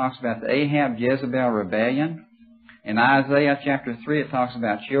 Kings, it talks about the Ahab-Jezebel rebellion. In Isaiah chapter 3, it talks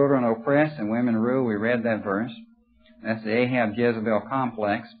about children oppressed and women rule. We read that verse. That's the Ahab-Jezebel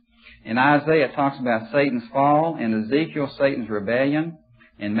complex. In Isaiah, it talks about Satan's fall. In Ezekiel, Satan's rebellion.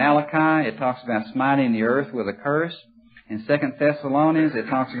 In Malachi, it talks about smiting the earth with a curse. In 2 Thessalonians, it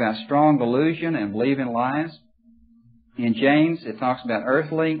talks about strong delusion and believing lies. In James, it talks about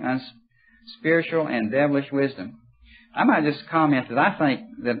earthly, unspiritual, and devilish wisdom. I might just comment that I think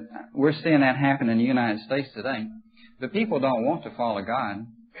that we're seeing that happen in the United States today. The people don't want to follow God,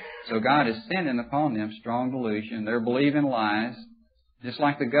 so God is sending upon them strong delusion. They're believing lies, just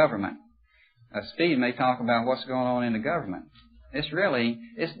like the government. Steve may talk about what's going on in the government.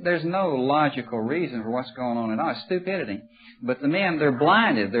 There's no logical reason for what's going on at all. It's stupidity. But the men, they're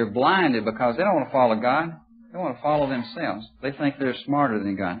blinded. They're blinded because they don't want to follow God. They want to follow themselves. They think they're smarter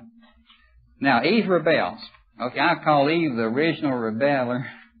than God. Now, Eve rebels. Okay, I call Eve the original rebeller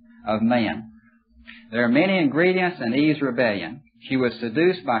of man. There are many ingredients in Eve's rebellion. She was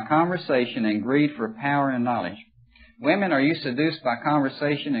seduced by conversation and greed for power and knowledge. Women, are you seduced by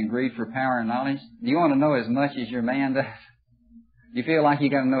conversation and greed for power and knowledge? Do you want to know as much as your man does? Do you feel like you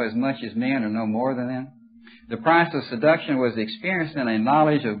got to know as much as men or know more than them? The price of seduction was experienced in a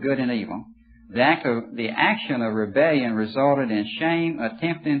knowledge of good and evil. The action of rebellion resulted in shame,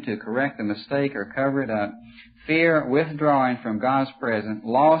 attempting to correct the mistake or cover it up, fear, withdrawing from God's presence,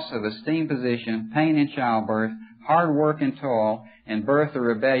 loss of esteemed position, pain in childbirth, hard work and toil, and birth of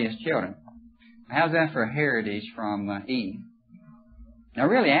rebellious children. How's that for heritage from Eve? Now,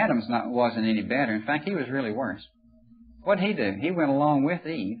 really, Adam's wasn't any better. In fact, he was really worse. What did he do? He went along with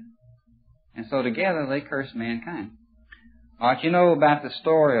Eve, and so together they cursed mankind. All right, you know about the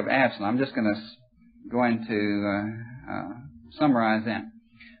story of Absalom. I'm just going to summarize that.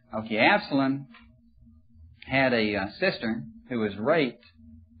 Okay, Absalom had a sister who was raped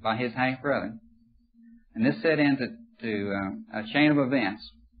by his half-brother. And this set into a chain of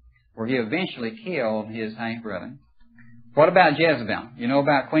events where he eventually killed his half-brother. What about Jezebel? You know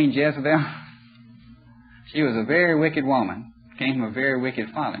about Queen Jezebel? She was a very wicked woman. Came from a very wicked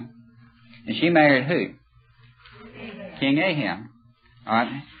father. And she married who? King Ahab. All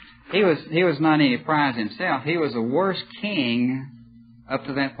right. He was not any prize himself. He was the worst king up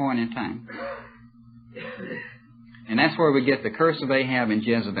to that point in time. And that's where we get the curse of Ahab and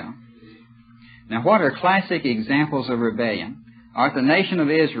Jezebel. Now, what are classic examples of rebellion? The nation of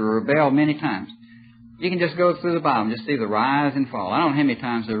Israel rebelled many times. You can just go through the Bible and just see the rise and fall. I don't know how many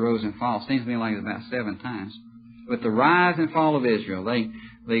times they rose and fall. It seems to me like it's about 7 times. But the rise and fall of Israel,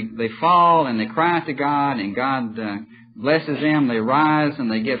 they fall and they cry to God, and God blesses them. They rise and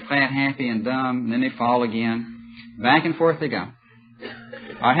they get fat, happy, and dumb, and then they fall again. Back and forth they go.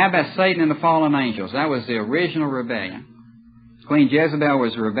 All right, how about Satan and the fallen angels? That was the original rebellion. Queen Jezebel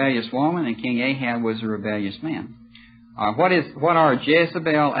was a rebellious woman, and King Ahab was a rebellious man. What are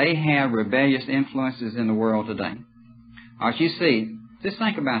Jezebel, Ahab, rebellious influences in the world today? You see, just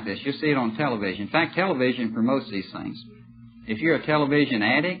think about this. You'll see it on television. In fact, television promotes these things. If you're a television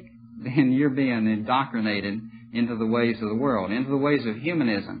addict, then you're being indoctrinated into the ways of the world, into the ways of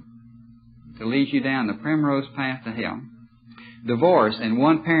humanism, to lead you down the primrose path to hell. Divorce and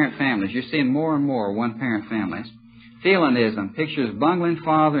one-parent families. You're seeing more and more one-parent families. Felionism pictures bungling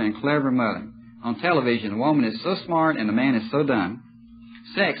father and clever mother. On television, a woman is so smart and a man is so dumb.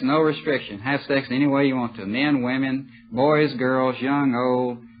 Sex, no restriction. Have sex any way you want to. Men, women, boys, girls, young,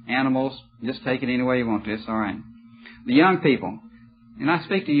 old, animals. Just take it any way you want to. It's all right. The young people. And I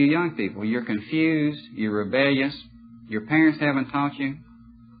speak to you young people. You're confused. You're rebellious. Your parents haven't taught you.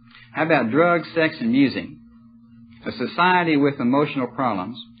 How about drugs, sex, and music? A society with emotional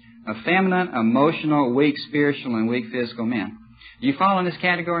problems. Effeminate, emotional, weak spiritual, and weak physical men. Do you fall in this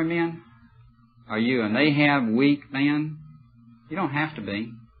category, men? Are you an Ahab weak man? You don't have to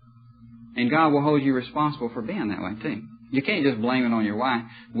be. And God will hold you responsible for being that way, too. You can't just blame it on your wife.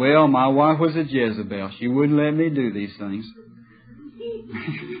 Well, my wife was a Jezebel. She wouldn't let me do these things.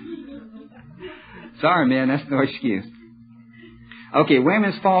 Sorry, man, that's no excuse. Okay,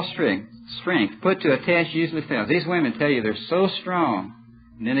 women's false strength put to a test usually fails. These women tell you they're so strong,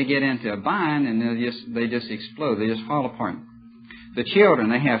 and then they get into a bind, and they just explode. They just fall apart. The children,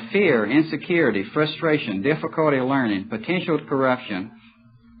 they have fear, insecurity, frustration, difficulty learning, potential corruption,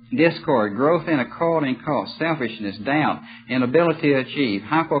 discord, growth in a cult and cult, selfishness, doubt, inability to achieve,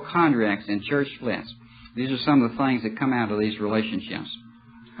 hypochondriacs, and church splits. These are some of the things that come out of these relationships.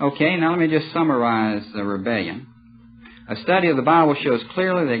 Okay, now let me just summarize the rebellion. A study of the Bible shows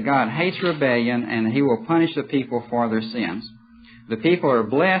clearly that God hates rebellion and He will punish the people for their sins. The people are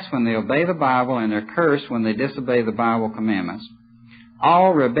blessed when they obey the Bible, and they're cursed when they disobey the Bible commandments.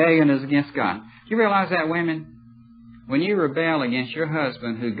 All rebellion is against God. Do you realize that, women? When you rebel against your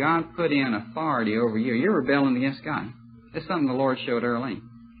husband, who God put in authority over you, you're rebelling against God. That's something the Lord showed early.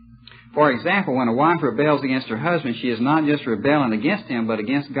 For example, when a wife rebels against her husband, she is not just rebelling against him, but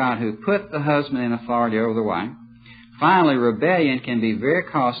against God, who put the husband in authority over the wife. Finally, rebellion can be very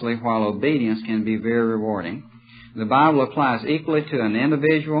costly, while obedience can be very rewarding. The Bible applies equally to an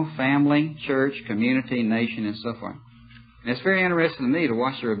individual, family, church, community, nation, and so forth. And it's very interesting to me to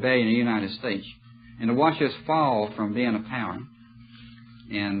watch the rebellion in the United States, and to watch us fall from being a power,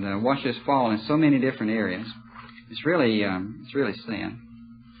 and watch us fall in so many different areas. It's really sad.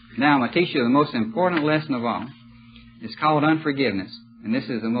 Now I'm going to teach you the most important lesson of all. It's called unforgiveness, and this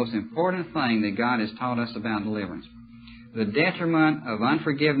is the most important thing that God has taught us about deliverance. The detriment of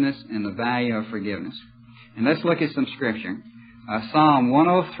unforgiveness and the value of forgiveness. And let's look at some scripture. Psalm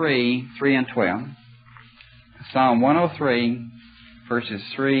 103, 3 and 12. Psalm 103, verses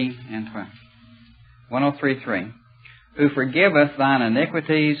 3 and 12. 103, 3. Who forgiveth thine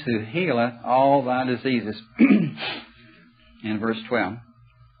iniquities, who healeth all thy diseases. In verse 12.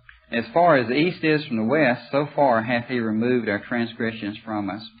 As far as the east is from the west, so far hath He removed our transgressions from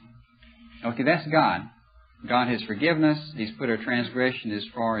us. Okay, that's God. God has forgiven us. He's put our transgression as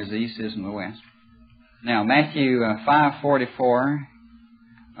far as the east is from the west. Now, Matthew 5:44.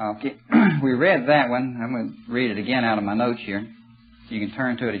 Okay, we read that one. I'm going to read it again out of my notes here. You can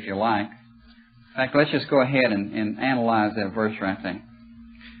turn to it if you like. In fact, let's just go ahead and analyze that verse right there.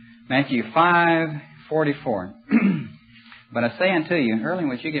 Matthew 5:44. But I say unto you, Erling,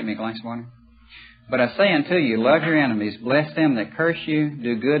 would you get me a glass of water? But I say unto you, love your enemies, bless them that curse you,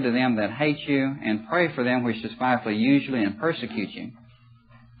 do good to them that hate you, and pray for them which despitefully use you and persecute you.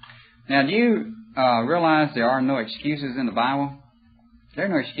 Now, do you realize there are no excuses in the Bible? There are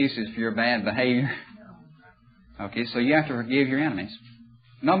no excuses for your bad behavior. Okay, so you have to forgive your enemies,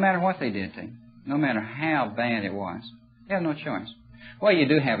 no matter what they did to you, no matter how bad it was. You have no choice. Well, you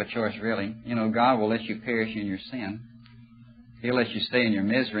do have a choice, really. You know, God will let you perish in your sin. He'll let you stay in your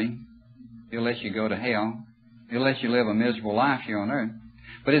misery. He'll let you go to hell. He'll let you live a miserable life here on earth.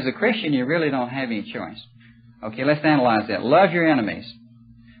 But as a Christian, you really don't have any choice. Okay, let's analyze that. Love your enemies.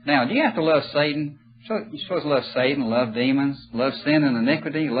 Now, do you have to love Satan? So you're supposed to love Satan, love demons, love sin and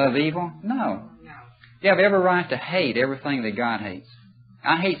iniquity, love evil? No. You have every right to hate everything that God hates.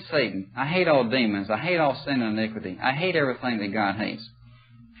 I hate Satan. I hate all demons. I hate all sin and iniquity. I hate everything that God hates.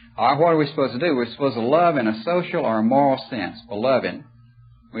 All right, what are we supposed to do? We're supposed to love in a social or a moral sense. Beloved.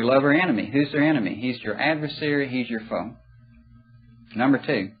 We love our enemy. Who's their enemy? He's your adversary. He's your foe. Number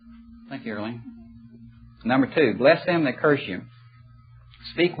 2. Thank you, Earlene. Number 2. Bless them that curse you.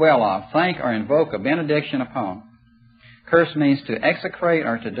 Speak well of, thank, or invoke a benediction upon. Curse means to execrate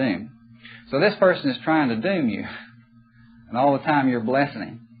or to doom. So this person is trying to doom you. And all the time you're blessing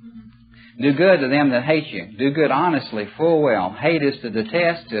him. Do good to them that hate you. Do good honestly, full well. Hate is to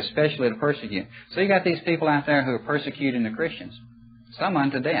detest, to especially to persecute. So you got these people out there who are persecuting the Christians. Some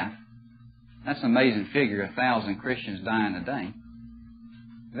unto death. That's an amazing figure, 1,000 Christians dying a day.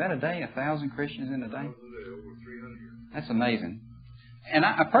 Is that a day, 1,000 Christians in a day? That's amazing. And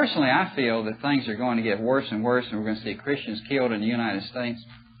personally, I feel that things are going to get worse and worse, and we're going to see Christians killed in the United States.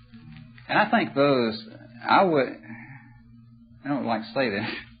 And I think those, I don't like to say this,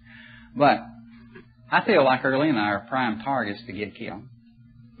 but I feel like Earlene and I are prime targets to get killed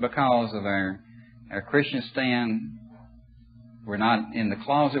because of our Christian stand. We're not in the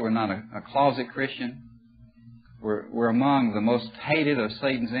closet. We're not a closet Christian. We're among the most hated of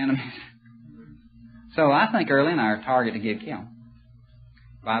Satan's enemies. So I think Earlene and I are a target to get killed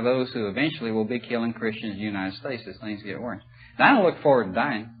by those who eventually will be killing Christians in the United States as things get worse. And I don't look forward to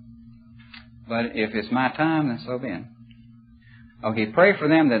dying. But if it's my time, then so be it. Okay, pray for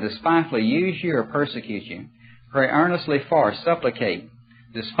them that despitefully use you or persecute you. Pray earnestly for, supplicate.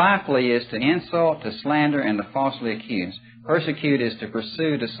 Despitefully is to insult, to slander, and to falsely accuse. Persecute is to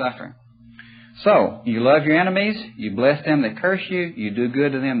pursue, to suffer. So, you love your enemies, you bless them that curse you, you do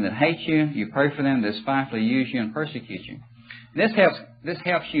good to them that hate you, you pray for them that despitefully use you and persecute you. This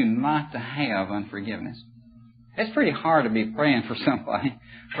helps you not to have unforgiveness. It's pretty hard to be praying for somebody,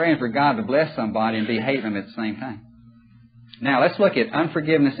 praying for God to bless somebody and be hating them at the same time. Now, let's look at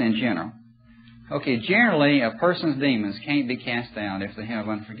unforgiveness in general. Okay, generally, a person's demons can't be cast out if they have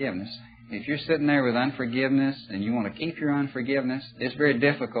unforgiveness. If you're sitting there with unforgiveness and you want to keep your unforgiveness, it's very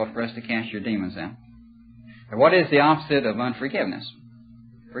difficult for us to cast your demons out. And what is the opposite of unforgiveness?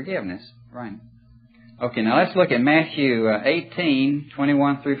 Forgiveness, right. Okay, now let's look at Matthew 18,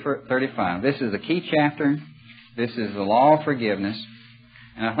 21 through 35. This is a key chapter. This is the law of forgiveness.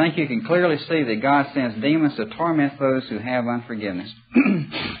 And I think you can clearly see that God sends demons to torment those who have unforgiveness.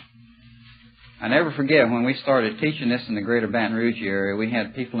 I never forget when we started teaching this in the greater Baton Rouge area, we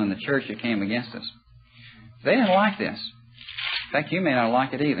had people in the church that came against us. They didn't like this. In fact, you may not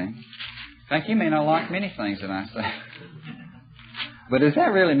like it either. In fact, you may not like many things that I say. But does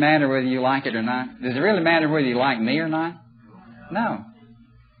that really matter whether you like it or not? Does it really matter whether you like me or not? No.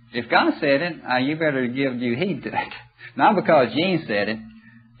 If God said it, you better give due heed to it. Not because Gene said it,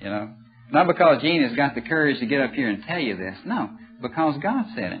 you know. Not because Gene has got the courage to get up here and tell you this. No, because God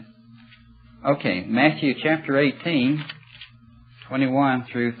said it. Okay, Matthew chapter 18, 21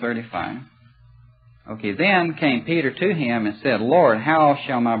 through 35. Okay, then came Peter to him and said, Lord, how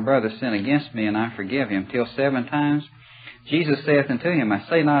shall my brother sin against me, and I forgive him? Till 7 times? Jesus saith unto him, I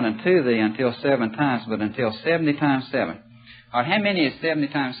say not unto thee until 7 times, but until 70 times 7. All right, how many is 70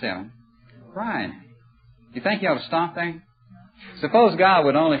 times 7? Right. You think you ought to stop there? Suppose God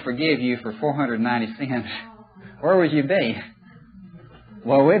would only forgive you for 490 sins. Where would you be?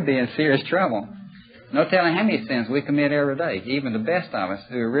 Well, we'd be in serious trouble. No telling how many sins we commit every day, even the best of us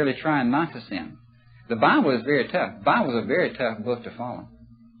who are really trying not to sin. The Bible is very tough. The Bible is a very tough book to follow.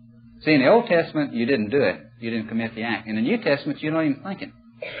 See, in the Old Testament, you didn't do it. You didn't commit the act. In the New Testament, you don't even think it.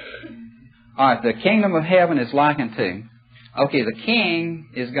 All right, the kingdom of heaven is likened to. Okay, the king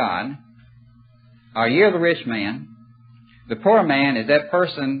is God. Or you're the rich man. The poor man is that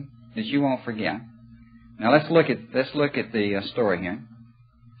person that you won't forget. Now let's look at the story here.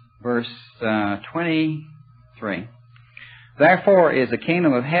 Verse 23. Therefore is the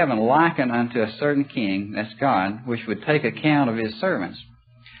kingdom of heaven likened unto a certain king, that's God, which would take account of his servants.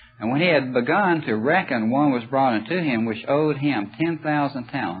 And when he had begun to reckon, one was brought unto him which owed him 10,000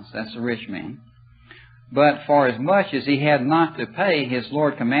 talents. That's the rich man. But for as much as he had not to pay, his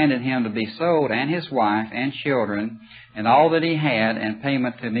Lord commanded him to be sold, and his wife, and children, and all that he had, and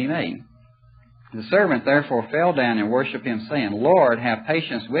payment to be made. The servant therefore fell down and worshipped him, saying, Lord, have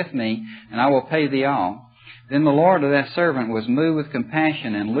patience with me, and I will pay thee all. Then the Lord of that servant was moved with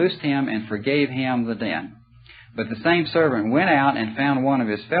compassion, and loosed him, and forgave him the debt. But the same servant went out and found one of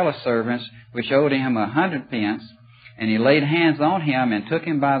his fellow servants, which owed him 100 pence, and he laid hands on him and took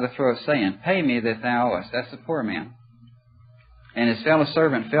him by the throat, saying, Pay me that thou owest. That's the poor man. And his fellow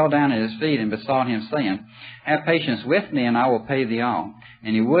servant fell down at his feet and besought him, saying, Have patience with me, and I will pay thee all.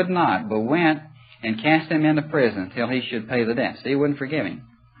 And he would not, but went and cast him into prison till he should pay the debt. So he wouldn't forgive him.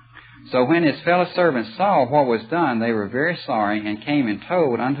 So when his fellow servants saw what was done, they were very sorry, and came and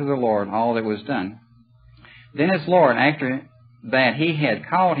told unto the Lord all that was done. Then his Lord, after that he had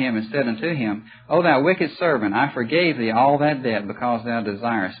called him, and said unto him, O thou wicked servant, I forgave thee all that debt, because thou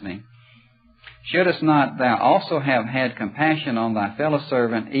desirest me. Shouldest not thou also have had compassion on thy fellow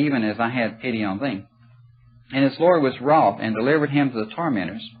servant, even as I had pity on thee? And his Lord was wroth, and delivered him to the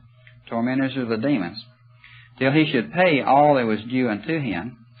tormentors. Tormentors are the demons, till he should pay all that was due unto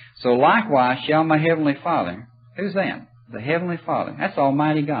him. So likewise shall my heavenly Father, who's that? The heavenly Father, that's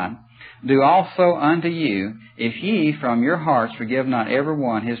Almighty God, do also unto you, if ye from your hearts forgive not every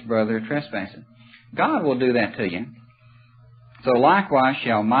one his brother trespassing. God will do that to you. So likewise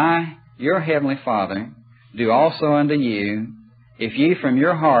shall your heavenly Father do also unto you, if ye from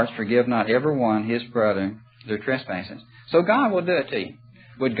your hearts forgive not every one his brother their trespasses. So God will do it to you.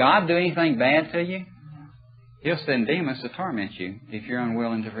 Would God do anything bad to you? He'll send demons to torment you if you're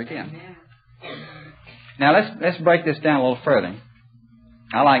unwilling to forgive. Now let's break this down a little further.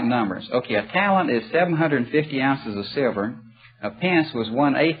 I like numbers. Okay, a talent is 750 ounces of silver. A pence was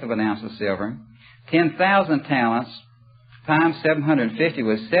 1/8 of an ounce of silver. 10,000 talents times 750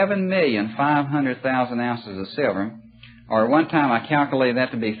 was 7,500,000 ounces of silver. Or one time I calculated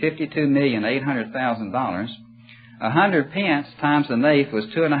that to be $52,800,000. 100 pence times an eighth was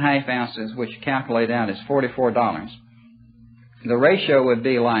 2.5 ounces, which calculated out as $44. The ratio would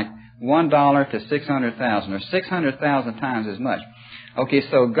be like $1 to 600,000, or 600,000 times as much. Okay,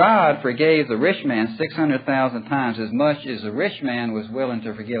 so God forgave the rich man 600,000 times as much as the rich man was willing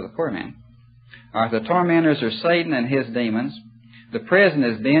to forgive the poor man. All right, the tormentors are Satan and his demons. The prison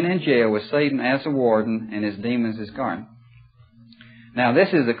is then in jail with Satan as a warden and his demons as guard. Now,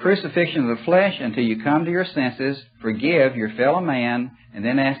 this is the crucifixion of the flesh until you come to your senses, forgive your fellow man, and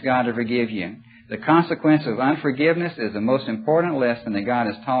then ask God to forgive you. The consequence of unforgiveness is the most important lesson that God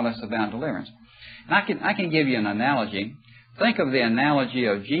has taught us about deliverance. And I can give you an analogy. Think of the analogy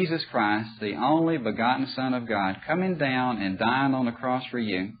of Jesus Christ, the only begotten Son of God, coming down and dying on the cross for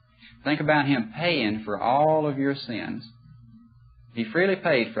you. Think about Him paying for all of your sins. He freely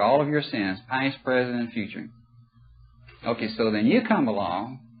paid for all of your sins, past, present, and future. Okay, so then you come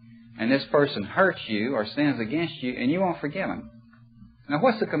along, and this person hurts you or sins against you, and you won't forgive him. Now,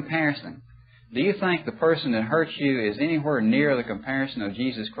 what's the comparison? Do you think the person that hurts you is anywhere near the comparison of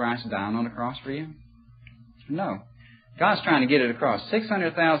Jesus Christ dying on the cross for you? No. God's trying to get it across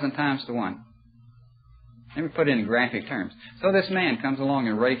 600,000 times to 1. Let me put it in graphic terms. So this man comes along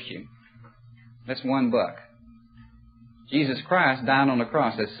and rapes you. That's $1. Jesus Christ died on the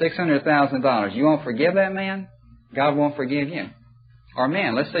cross. That's $600,000. You won't forgive that man? God won't forgive you. Or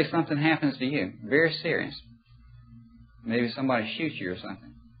man, let's say something happens to you, very serious. Maybe somebody shoots you or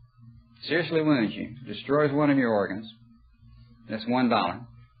something. Seriously wounds you, destroys one of your organs. That's $1.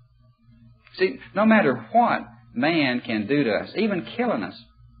 See, no matter what man can do to us, even killing us,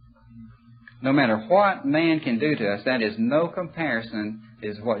 no matter what man can do to us, that is no comparison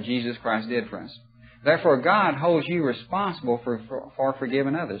is what Jesus Christ did for us. Therefore, God holds you responsible for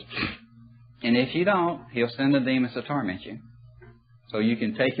forgiving others. And if you don't, He'll send the demons to torment you. So you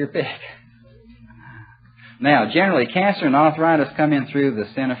can take your pick. Now, generally, cancer and arthritis come in through the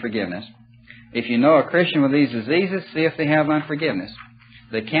sin of forgiveness. If you know a Christian with these diseases, see if they have unforgiveness.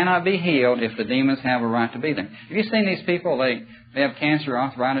 They cannot be healed if the demons have a right to be there. Have you seen these people? They have cancer or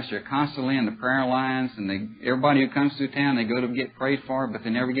arthritis. They're constantly in the prayer lines, and everybody who comes through town, they go to get prayed for, but they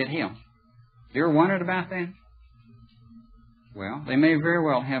never get healed. You ever wondered about that? Well, they may very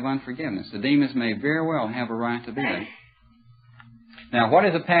well have unforgiveness. The demons may very well have a right to be there. Now, what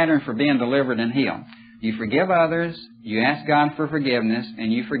is the pattern for being delivered and healed? You forgive others, you ask God for forgiveness,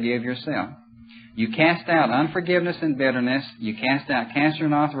 and you forgive yourself. You cast out unforgiveness and bitterness, you cast out cancer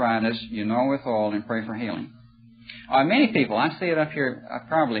and arthritis, you anoint with oil, and pray for healing. Many people, I see it up here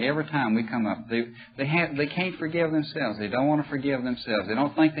probably every time we come up, they can't forgive themselves. They don't want to forgive themselves. They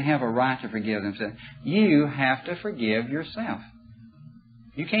don't think they have a right to forgive themselves. You have to forgive yourself.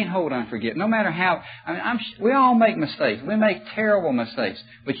 You can't hold unforgiveness. No matter how, we all make mistakes. We make terrible mistakes.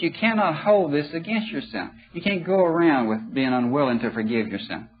 But you cannot hold this against yourself. You can't go around with being unwilling to forgive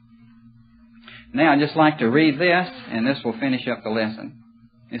yourself. Now, I'd just like to read this, and this will finish up the lesson.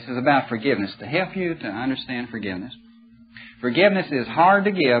 This is about forgiveness, to help you to understand forgiveness. Forgiveness is hard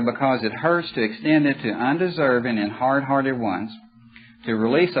to give because it hurts to extend it to undeserving and hard-hearted ones. To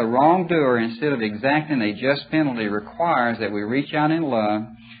release a wrongdoer instead of exacting a just penalty requires that we reach out in love,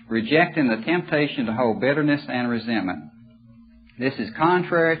 rejecting the temptation to hold bitterness and resentment. This is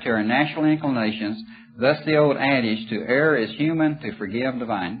contrary to our natural inclinations, thus the old adage, to err is human, to forgive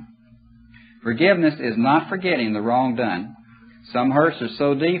divine. Forgiveness is not forgetting the wrong done. Some hurts are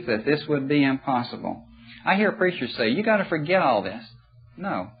so deep that this would be impossible. I hear preachers say, you got to forget all this.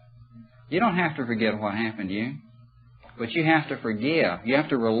 No. You don't have to forget what happened to you. But you have to forgive. You have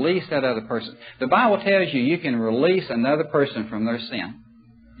to release that other person. The Bible tells you can release another person from their sin.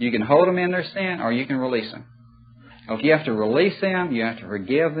 You can hold them in their sin or you can release them. If you have to release them, you have to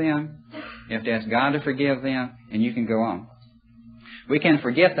forgive them. You have to ask God to forgive them, and you can go on. We can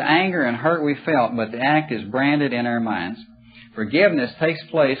forget the anger and hurt we felt, but the act is branded in our minds. Forgiveness takes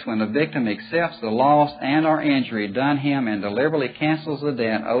place when the victim accepts the loss and or injury done him and deliberately cancels the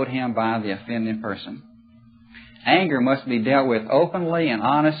debt owed him by the offending person. Anger must be dealt with openly and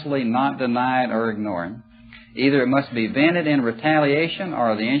honestly, not denied or ignored. Either it must be vented in retaliation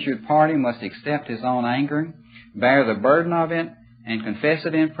or the injured party must accept his own anger, bear the burden of it, and confess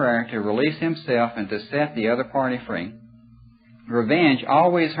it in prayer to release himself and to set the other party free. Revenge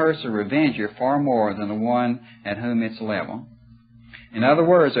always hurts the revenger far more than the one at whom it's leveled. In other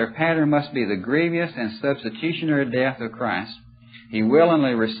words, our pattern must be the grievous and substitutionary death of Christ. He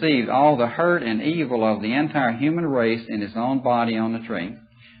willingly received all the hurt and evil of the entire human race in His own body on the tree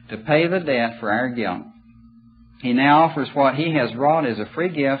to pay the debt for our guilt. He now offers what He has wrought as a free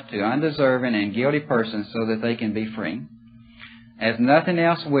gift to undeserving and guilty persons so that they can be free. As nothing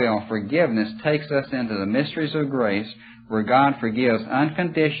else will, forgiveness takes us into the mysteries of grace where God forgives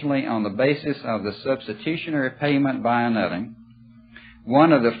unconditionally on the basis of the substitutionary payment by another.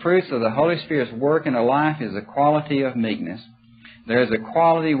 One of the fruits of the Holy Spirit's work in a life is the quality of meekness. There is a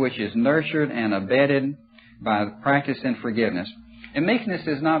quality which is nurtured and abetted by practice in forgiveness. And meekness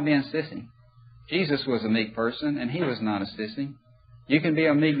is not being sissy. Jesus was a meek person, and He was not a sissy. You can be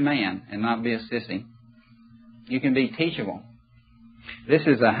a meek man and not be a sissy. You can be teachable. This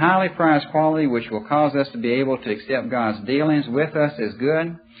is a highly prized quality which will cause us to be able to accept God's dealings with us as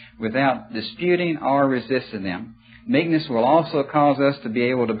good without disputing or resisting them. Meekness will also cause us to be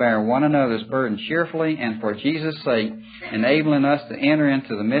able to bear one another's burden cheerfully and for Jesus' sake, enabling us to enter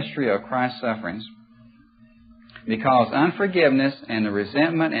into the mystery of Christ's sufferings. Because unforgiveness and the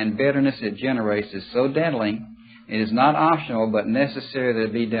resentment and bitterness it generates is so deadly, it is not optional but necessary that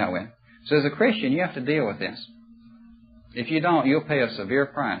it be dealt with. So as a Christian, you have to deal with this. If you don't, you'll pay a severe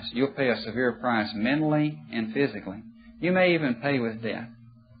price. You'll pay a severe price mentally and physically. You may even pay with death.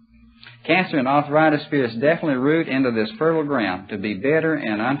 Cancer and arthritis spirits definitely root into this fertile ground. To be bitter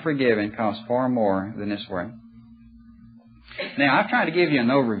and unforgiving costs far more than this world. Now, I've tried to give you an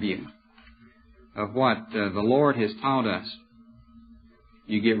overview of what the Lord has taught us.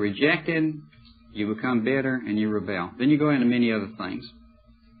 You get rejected, you become bitter, and you rebel. Then you go into many other things.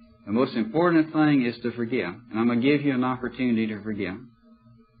 The most important thing is to forgive. And I'm going to give you an opportunity to forgive.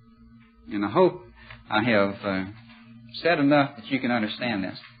 And I hope I have said enough that you can understand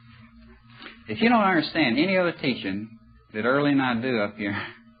this. If you don't understand any other teaching that Early and I do up here,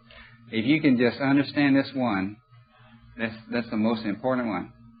 if you can just understand this one, that's the most important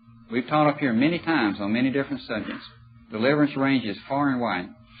one. We've taught up here many times on many different subjects. Deliverance ranges far and wide.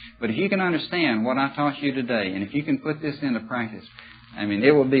 But if you can understand what I taught you today, and if you can put this into practice,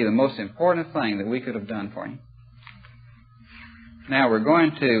 it will be the most important thing that we could have done for you. Now, we're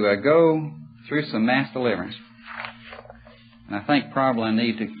going to go through some mass deliverance. And I think probably I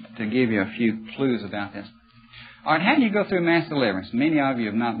need to give you a few clues about this. All right, how do you go through mass deliverance? Many of you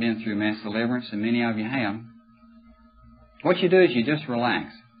have not been through mass deliverance, and many of you have. What you do is you just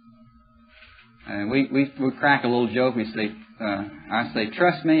relax. We crack a little joke. We say, I say,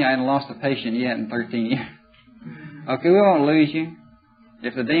 trust me, I haven't lost a patient yet in 13 years. Okay, we won't lose you.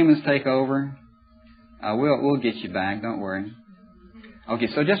 If the demons take over, we'll get you back. Don't worry. Okay,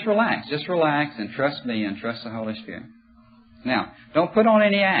 so just relax. Just relax and trust me and trust the Holy Spirit. Now, don't put on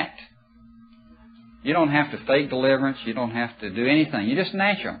any act. You don't have to fake deliverance. You don't have to do anything. You're just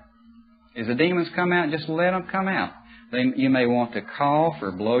natural. As the demons come out, just let them come out. You may want to cough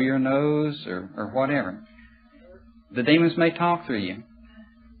or blow your nose or whatever. The demons may talk through you.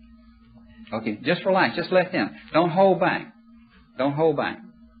 Okay, just relax. Just let them. Don't hold back. Don't hold back.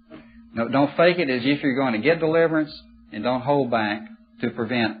 No, don't fake it as if you're going to get deliverance, and don't hold back to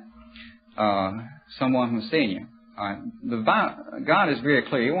prevent someone from seeing you. God is very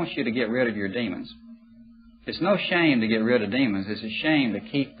clear. He wants you to get rid of your demons. It's no shame to get rid of demons. It's a shame to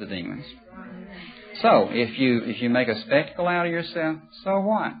keep the demons. So, if you make a spectacle out of yourself, so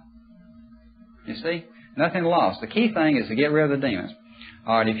what? You see? Nothing lost. The key thing is to get rid of the demons.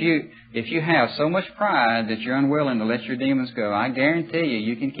 All right, if you have so much pride that you're unwilling to let your demons go, I guarantee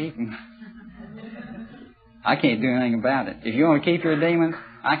you can keep them. I can't do anything about it. If you want to keep your demons,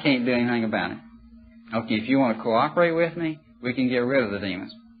 I can't do anything about it. Okay, if you want to cooperate with me, we can get rid of the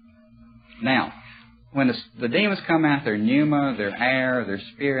demons. Now, when the demons come out, their pneuma, their air, their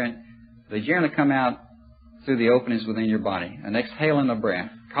spirit, they generally come out through the openings within your body. An exhaling of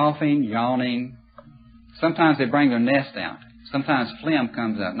breath, coughing, yawning. Sometimes they bring their nest out. Sometimes phlegm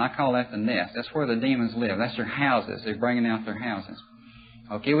comes out, and I call that the nest. That's where the demons live. That's their houses. They're bringing out their houses.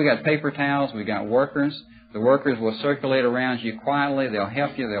 Okay, we got paper towels. We got workers. The workers will circulate around you quietly. They'll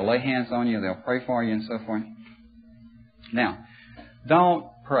help you. They'll lay hands on you. They'll pray for you and so forth. Now, don't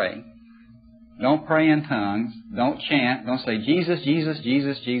pray. Don't pray in tongues. Don't chant. Don't say, Jesus, Jesus,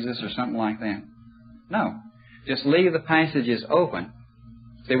 Jesus, Jesus, or something like that. No. Just leave the passages open.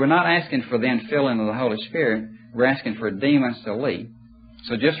 See, we're not asking for the infilling of the Holy Spirit. We're asking for demons to leave.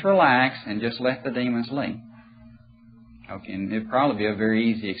 So just relax and just let the demons leave. Okay, and it'll probably be a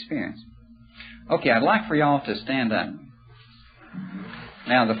very easy experience. Okay, I'd like for y'all to stand up.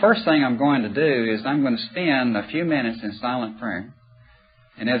 Now, the first thing I'm going to do is I'm going to spend a few minutes in silent prayer.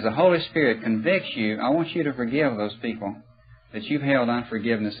 And as the Holy Spirit convicts you, I want you to forgive those people that you've held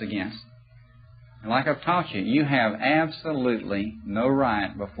unforgiveness against. And like I've taught you, you have absolutely no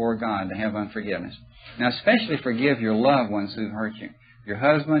right before God to have unforgiveness. Now, especially forgive your loved ones who hurt you. Your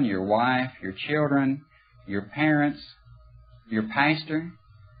husband, your wife, your children, your parents, your pastor,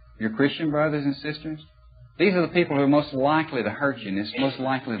 your Christian brothers and sisters. These are the people who are most likely to hurt you, and it's most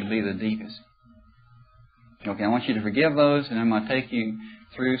likely to be the deepest. Okay, I want you to forgive those, and I'm going to take you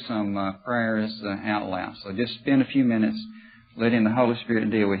through some prayers out loud. So just spend a few minutes letting the Holy Spirit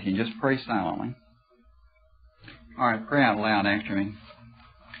deal with you. Just pray silently. All right, pray out loud after me.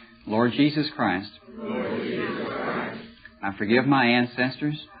 Lord Jesus Christ, I forgive my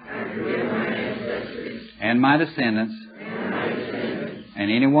ancestors, and my descendants,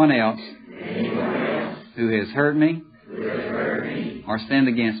 and anyone else who has hurt me or sinned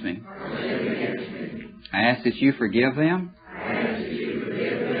against me. I ask that you forgive them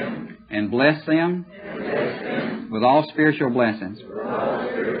and bless them with all spiritual blessings.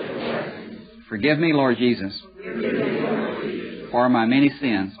 Forgive me, Lord Jesus, for my many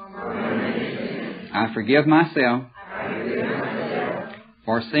sins. I forgive myself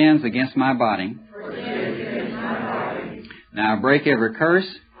for sins against my body. Now I break every curse,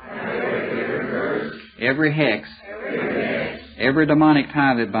 every hex, every demonic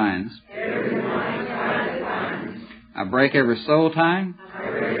tie that binds. I break every soul tie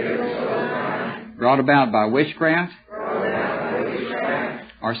brought about by witchcraft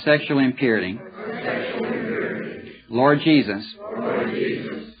or sexual impurity. Lord Jesus,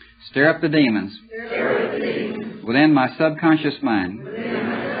 stir up the demons within my subconscious mind.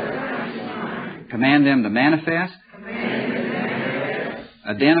 Command them to manifest,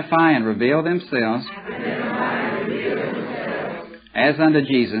 identify and reveal themselves as unto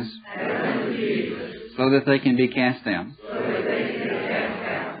Jesus, so that they can be cast out.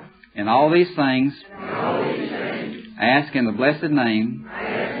 And all these things I ask in the blessed name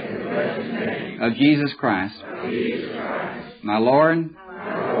of Jesus Christ, my Lord,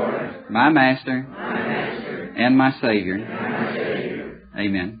 my Master, and my Savior.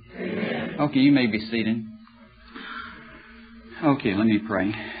 Amen. Okay, you may be seated. Okay, let me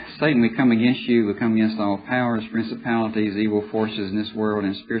pray. Satan, we come against you. We come against all powers, principalities, evil forces in this world,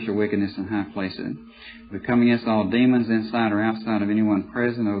 and spiritual wickedness in high places. We come against all demons inside or outside of anyone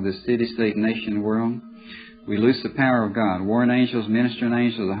present over this city, state, nation, and world. We loose the power of God, warring angels, ministering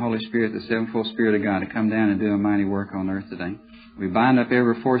angels, the Holy Spirit, the sevenfold Spirit of God, to come down and do a mighty work on earth today. We bind up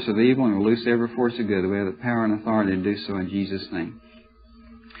every force of evil and we loose every force of good. We have the power and authority to do so in Jesus' name.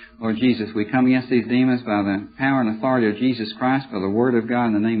 Lord Jesus, we come against these demons by the power and authority of Jesus Christ, by the Word of God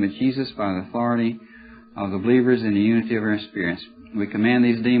in the name of Jesus, by the authority of the believers in the unity of our spirits. We command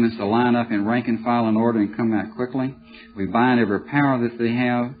these demons to line up in rank and file in order and come out quickly. We bind every power that they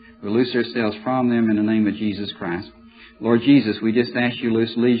have. We loose ourselves from them in the name of Jesus Christ. Lord Jesus, we just ask you to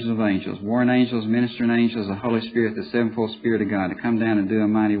loose legions of angels, warring angels, ministering angels, the Holy Spirit, the sevenfold Spirit of God, to come down and do a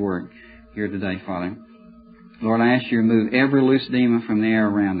mighty work here today, Father. Lord, I ask you to remove every loose demon from the air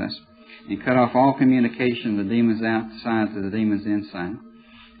around us and cut off all communication of the demons outside to the demons inside.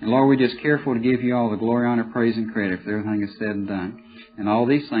 And Lord, we're just careful to give you all the glory, honor, praise, and credit for everything that's said and done. And all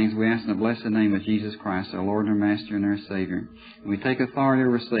these things we ask in the blessed name of Jesus Christ, our Lord and our Master and our Savior. And we take authority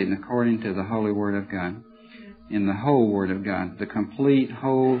over Satan according to the holy word of God. in the whole Word of God, the complete,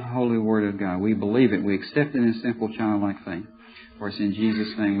 whole, holy Word of God. We believe it. We accept it in simple childlike faith. For it's in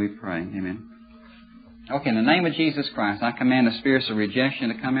Jesus' name we pray. Amen. Okay, in the name of Jesus Christ, I command the spirits of rejection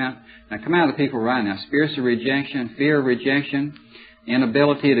to come out. Now come out of the people right now. Spirits of rejection, fear of rejection,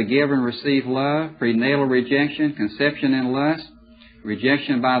 inability to give and receive love, prenatal rejection, conception in lust,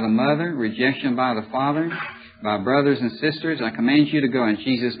 rejection by the mother, rejection by the father, by brothers and sisters. I command you to go in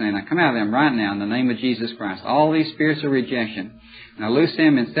Jesus' name. Now come out of them right now in the name of Jesus Christ. All these spirits of rejection. Now loose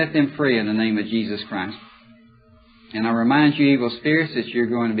them and set them free in the name of Jesus Christ. And I remind you, evil spirits, that you're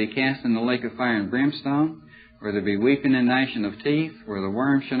going to be cast in the lake of fire and brimstone, where there be weeping and gnashing of teeth, where the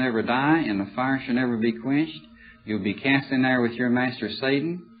worm shall never die, and the fire shall never be quenched. You'll be cast in there with your master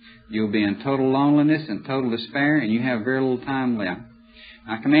Satan. You'll be in total loneliness and total despair, and you have very little time left.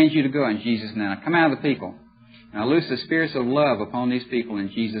 I command you to go in Jesus' name. Now come out of the people. Now loose the spirits of love upon these people in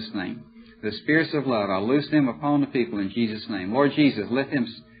Jesus' name. The spirits of love, I'll loose them upon the people in Jesus' name. Lord Jesus, let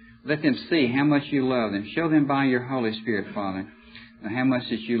them see how much you love them. Show them by your Holy Spirit, Father, how much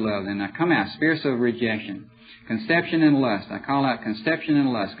that you love them. Now come out, spirits of rejection. Conception and lust. I call out conception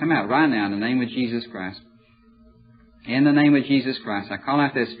and lust. Come out right now in the name of Jesus Christ. In the name of Jesus Christ, I call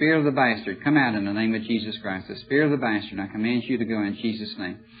out the spirit of the bastard. Come out in the name of Jesus Christ. The spirit of the bastard, I command you to go in Jesus'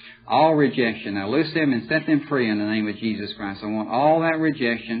 name. All rejection, now loose them and set them free in the name of Jesus Christ. I want all that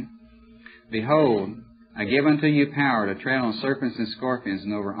rejection. Behold, I give unto you power to tread on serpents and scorpions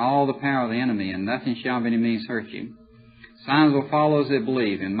and over all the power of the enemy, and nothing shall by any means hurt you. Signs will follow those that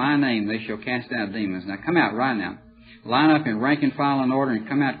believe. In my name they shall cast out demons. Now come out right now. Line up in rank and file and order and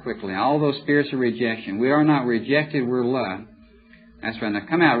come out quickly. All those spirits of rejection. We are not rejected, we're loved. That's right. Now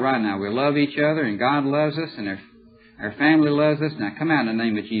come out right now. We love each other and God loves us and our family loves us. Now come out in the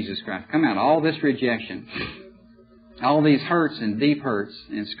name of Jesus Christ. Come out. All this rejection. All these hurts and deep hurts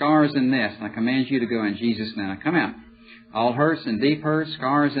and scars and nests, I command you to go in Jesus' name. Now come out. All hurts and deep hurts,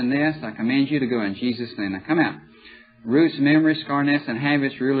 scars and nests, I command you to go in Jesus' name. Now come out. Roots, memories, scar nests, and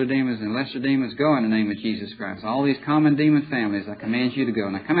habits, ruler demons, and lesser demons, go in the name of Jesus Christ. All these common demon families, I command you to go.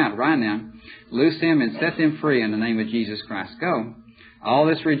 Now come out right now. Loose them and set them free in the name of Jesus Christ. Go. All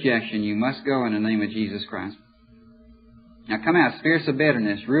this rejection, you must go in the name of Jesus Christ. Now come out, spirits of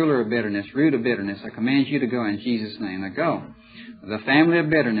bitterness, ruler of bitterness, root of bitterness, I command you to go in Jesus' name. Now go. The family of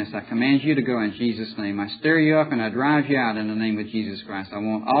bitterness, I command you to go in Jesus' name. I stir you up and I drive you out in the name of Jesus Christ. I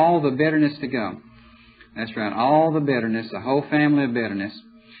want all the bitterness to go. That's right, all the bitterness, the whole family of bitterness.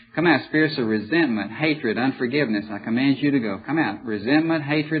 Come out, spirits of resentment, hatred, unforgiveness, I command you to go. Come out, resentment,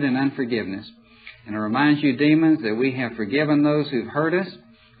 hatred, and unforgiveness. And I remind you, demons, that we have forgiven those who've hurt us.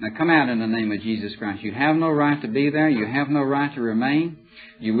 Now come out in the name of Jesus Christ. You have no right to be there. You have no right to remain.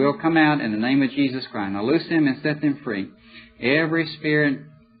 You will come out in the name of Jesus Christ. Now loose them and set them free. Every spirit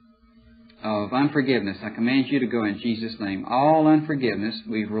of unforgiveness, I command you to go in Jesus' name. All unforgiveness,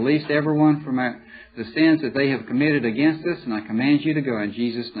 we've released everyone from the sins that they have committed against us, and I command you to go in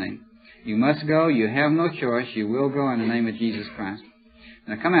Jesus' name. You must go. You have no choice. You will go in the name of Jesus Christ.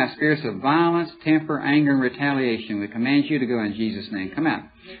 Now come out, spirits of violence, temper, anger, and retaliation. We command you to go in Jesus' name. Come out.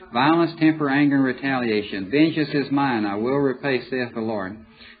 Violence, temper, anger, and retaliation. Vengeance is mine. I will repay, saith the Lord.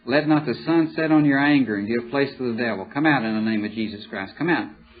 Let not the sun set on your anger and give place to the devil. Come out in the name of Jesus Christ. Come out.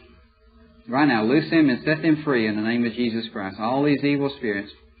 Right now, loose them and set them free in the name of Jesus Christ. All these evil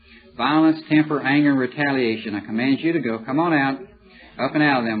spirits. Violence, temper, anger, and retaliation. I command you to go. Come on out. Up and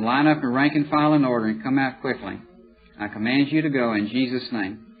out of them. Line up in rank and file and order and come out quickly. I command you to go in Jesus'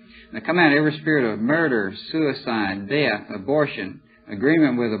 name. Now come out every spirit of murder, suicide, death, abortion,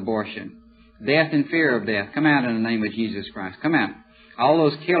 agreement with abortion, death and fear of death. Come out in the name of Jesus Christ. Come out. All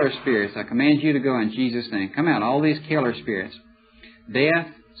those killer spirits, I command you to go in Jesus' name. Come out. All these killer spirits. Death,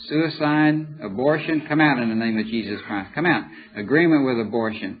 suicide, abortion, come out in the name of Jesus Christ. Come out. Agreement with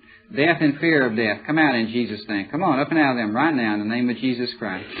abortion. Death and fear of death. Come out in Jesus' name. Come on, up and out of them right now in the name of Jesus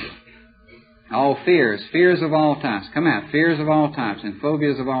Christ. All fears, fears of all types. Come out. Fears of all types and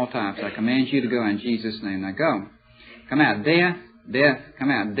phobias of all types. I command you to go in Jesus' name. Now go. Come out. Death, death.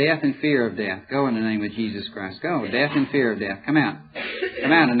 Come out. Death and fear of death. Go in the name of Jesus Christ. Go. Death and fear of death. Come out.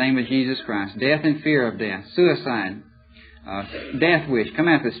 Come out in the name of Jesus Christ. Death and fear of death. Suicide. Death wish. Come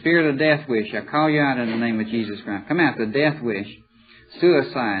out. The spirit of death wish. I call you out in the name of Jesus Christ. Come out. The death wish.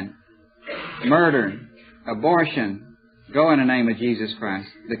 Suicide. Murder. Abortion. Go in the name of Jesus Christ.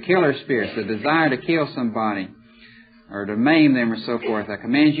 The killer spirits, the desire to kill somebody or to maim them or so forth, I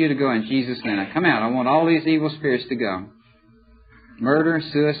command you to go in Jesus' name. Now come out. I want all these evil spirits to go. Murder,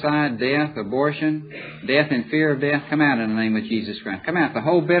 suicide, death, abortion, death and fear of death, come out in the name of Jesus Christ. Come out. The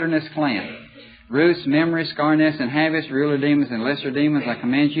whole bitterness clan. Roots, memories, scar nests, and habits, ruler demons, and lesser demons, I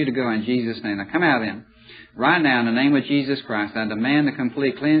command you to go in Jesus' name. Now come out of them. Right now, in the name of Jesus Christ, I demand the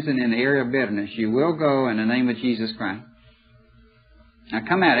complete cleansing in the area of bitterness. You will go in the name of Jesus Christ. Now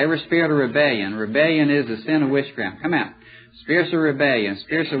come out, every spirit of rebellion. Rebellion is the sin of witchcraft. Come out. Spirits of rebellion,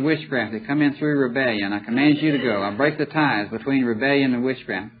 spirits of witchcraft that come in through rebellion. I command you to go. I break the ties between rebellion and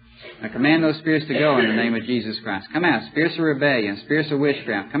witchcraft. I command those spirits to go in the name of Jesus Christ. Come out, spirits of rebellion, spirits of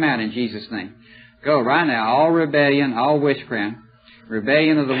witchcraft. Come out in Jesus' name. Go right now, all rebellion, all witchcraft.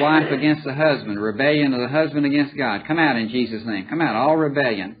 Rebellion of the wife against the husband. Rebellion of the husband against God. Come out in Jesus' name. Come out, all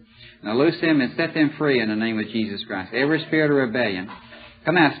rebellion. Now loose them and set them free in the name of Jesus Christ. Every spirit of rebellion.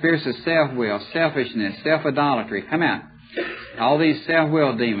 Come out, spirits of self-will, selfishness, self-idolatry. Come out. All these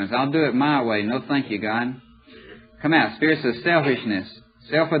self-will demons. I'll do it my way. No thank you, God. Come out, spirits of selfishness,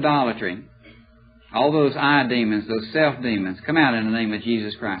 self-idolatry. All those I demons, those self-demons. Come out in the name of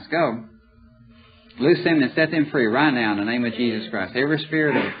Jesus Christ. Go. Loose them and set them free right now in the name of Jesus Christ. Every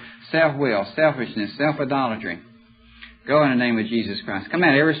spirit of self-will, selfishness, self-idolatry. Go in the name of Jesus Christ. Come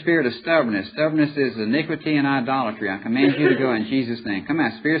out, every spirit of stubbornness. Stubbornness is iniquity and idolatry. I command you to go in Jesus' name. Come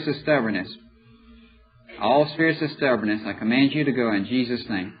out, spirits of stubbornness. All spirits of stubbornness, I command you to go in Jesus'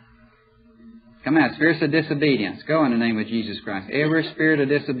 name. Come out, spirits of disobedience. Go in the name of Jesus Christ. Every spirit of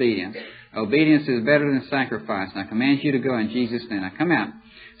disobedience. Obedience is better than sacrifice. I command you to go in Jesus' name. Now come out,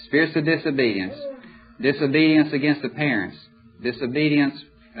 spirits of disobedience. Disobedience against the parents. Disobedience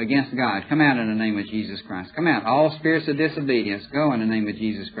against God. Come out in the name of Jesus Christ. Come out. All spirits of disobedience. Go in the name of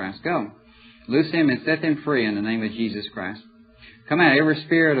Jesus Christ. Go. Loose them and set them free in the name of Jesus Christ. Come out. Every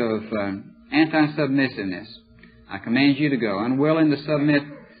spirit of anti-submissiveness. I command you to go. Unwilling to submit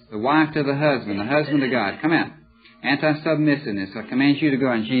the wife to the husband to God. Come out. Anti-submissiveness. I command you to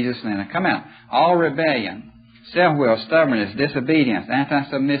go in Jesus' name. Now come out. All rebellion, self-will, stubbornness, disobedience,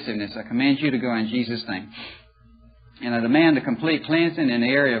 anti-submissiveness. I command you to go in Jesus' name. And I demand a complete cleansing in the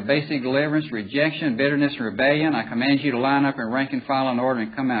area of basic deliverance, rejection, bitterness, and rebellion. I command you to line up in rank and file in order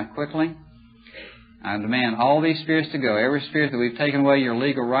and come out quickly. I demand all these spirits to go. Every spirit that we've taken away your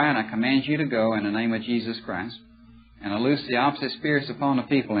legal right, I command you to go in the name of Jesus Christ. And I loose the opposite spirits upon the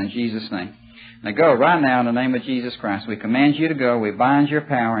people in Jesus' name. Now go right now in the name of Jesus Christ. We command you to go. We bind your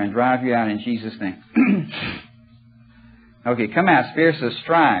power and drive you out in Jesus' name. Okay, come out, spirits of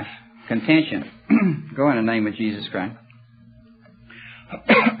strife, contention. Go in the name of Jesus Christ.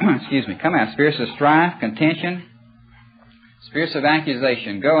 Excuse me. Come out, spirits of strife, contention, spirits of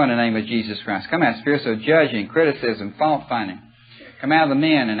accusation. Go in the name of Jesus Christ. Come out, spirits of judging, criticism, fault finding. Come out of the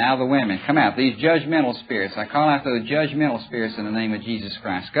men and out of the women. Come out, these judgmental spirits. I call out those judgmental spirits in the name of Jesus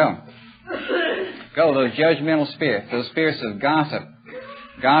Christ. Go. Go, those judgmental spirits, those spirits of gossip.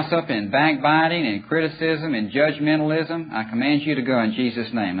 Gossip and backbiting and criticism and judgmentalism. I command you to go in Jesus'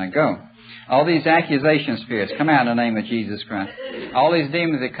 name. Now go. All these accusation spirits, come out in the name of Jesus Christ. All these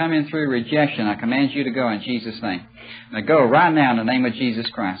demons that come in through rejection, I command you to go in Jesus' name. Now go right now in the name of Jesus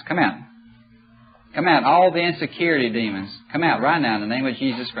Christ. Come out. Come out, all the insecurity demons. Come out right now in the name of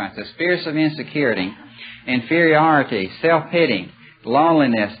Jesus Christ. The spirits of insecurity, inferiority, self-pity,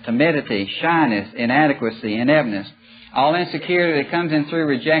 loneliness, timidity, shyness, inadequacy, ineptness. All insecurity that comes in through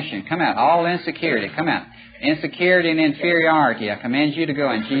rejection. Come out. All insecurity. Come out. Insecurity and inferiority. I command you to go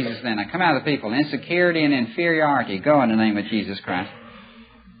in Jesus' name. Now come out of the people. Insecurity and inferiority. Go in the name of Jesus Christ.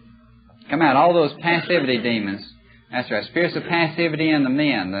 Come out. All those passivity demons. That's right. Spirits of passivity in the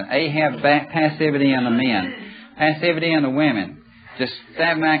men. The Ahab passivity in the men. Passivity in the women. Just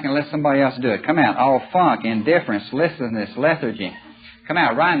stand back and let somebody else do it. Come out. All funk, indifference, listlessness, lethargy. Come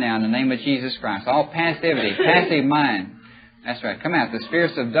out right now in the name of Jesus Christ. All passivity, passive mind. That's right. Come out. The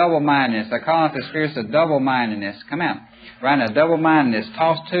spirits of double-mindedness. I call out the spirits of double-mindedness. Come out. Right now, double-mindedness,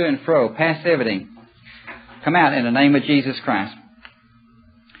 tossed to and fro, passivity. Come out in the name of Jesus Christ.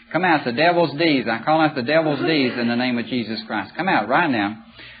 Come out. The devil's deeds. I call out the devil's deeds in the name of Jesus Christ. Come out right now.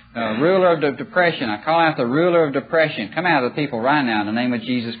 Ruler of depression. I call out the ruler of depression. Come out of the people right now in the name of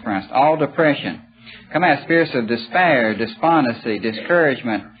Jesus Christ. All depression. Come out, spirits of despair, despondency,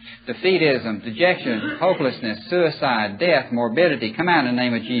 discouragement, defeatism, dejection, hopelessness, suicide, death, morbidity. Come out in the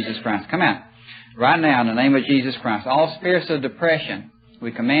name of Jesus Christ. Come out. Right now in the name of Jesus Christ. All spirits of depression,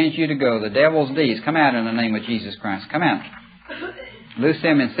 we command you to go. The devil's deeds, come out in the name of Jesus Christ. Come out. Loose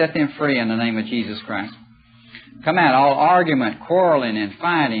them and set them free in the name of Jesus Christ. Come out. All argument, quarreling, and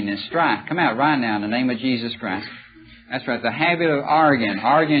fighting, and strife. Come out right now in the name of Jesus Christ. That's right, the habit of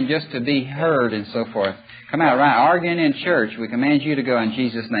arguing just to be heard and so forth. Come out right, arguing in church. We command you to go in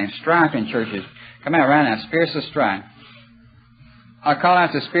Jesus' name. Strife in churches. Come out right now, spirits of strife. I call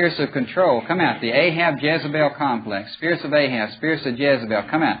out the spirits of control. Come out, the Ahab-Jezebel complex. Spirits of Ahab, spirits of Jezebel.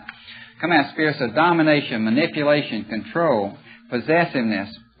 Come out. Come out, spirits of domination, manipulation, control,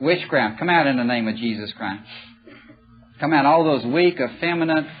 possessiveness, witchcraft, come out in the name of Jesus Christ. Come out all those weak,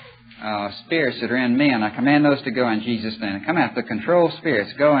 effeminate spirits that are in men. I command those to go in Jesus' name. Come out the control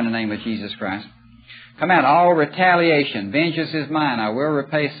spirits, go in the name of Jesus Christ. Come out all retaliation. Vengeance is mine, I will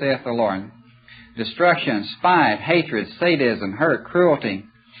repay, saith the Lord. Destruction, spite, hatred, sadism, hurt, cruelty,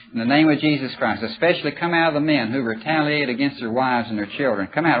 in the name of Jesus Christ. Especially come out of the men who retaliate against their wives and their children.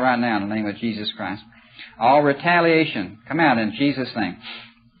 Come out right now in the name of Jesus Christ. All retaliation, come out in Jesus' name.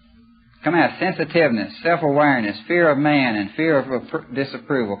 Come out sensitiveness, self-awareness, fear of man, and fear of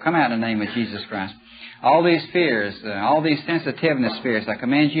disapproval. Come out in the name of Jesus Christ. All these fears, all these sensitiveness spirits, I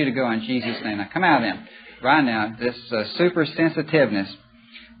command you to go in Jesus' name. Now come out of them right now. This super sensitiveness,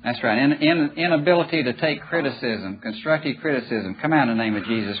 that's right, inability to take criticism, constructive criticism. Come out in the name of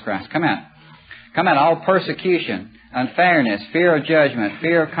Jesus Christ. Come out. Come out all persecution, unfairness, fear of judgment,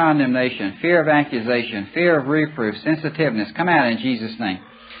 fear of condemnation, fear of accusation, fear of reproof, sensitiveness. Come out in Jesus' name.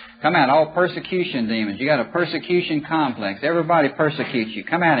 Come out, all persecution demons. You got a persecution complex. Everybody persecutes you.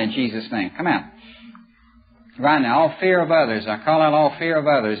 Come out in Jesus' name. Come out. Right now, all fear of others. I call out all fear of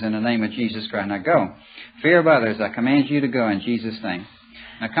others in the name of Jesus Christ. Now go. Fear of others. I command you to go in Jesus' name.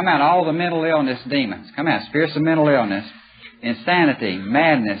 Now come out all the mental illness demons. Come out, spirits of mental illness, insanity,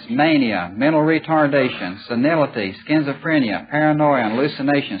 madness, mania, mental retardation, senility, schizophrenia, paranoia, and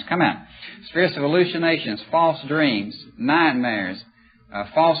hallucinations. Come out. Spirits of hallucinations, false dreams, nightmares,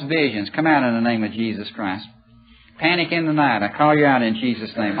 false visions, come out in the name of Jesus Christ. Panic in the night, I call you out in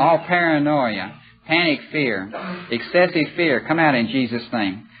Jesus' name. All paranoia, panic fear, excessive fear, come out in Jesus'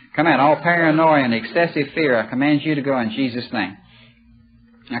 name. Come out, all paranoia and excessive fear, I command you to go in Jesus' name.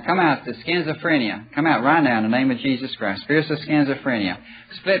 Now come out to schizophrenia, come out right now in the name of Jesus Christ. Spirits of schizophrenia,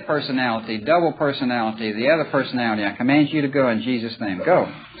 split personality, double personality, the other personality, I command you to go in Jesus' name.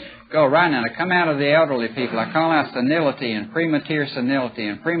 Go. Go right now. To come out of the elderly people, I call out senility and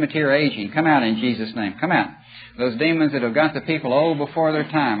premature aging. Come out in Jesus' name. Come out. Those demons that have got the people old before their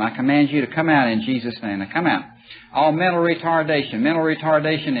time, I command you to come out in Jesus' name. Now come out. All mental retardation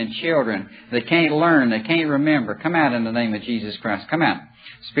in children. They can't learn, they can't remember. Come out in the name of Jesus Christ. Come out.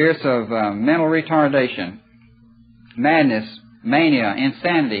 Spirits of mental retardation, madness, mania,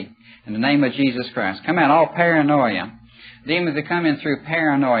 insanity, in the name of Jesus Christ. Come out. All paranoia. Demons that come in through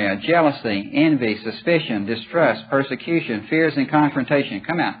paranoia, jealousy, envy, suspicion, distrust, persecution, fears, and confrontation.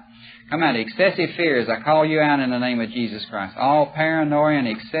 Come out. Come out. Excessive fears, I call you out in the name of Jesus Christ. All paranoia and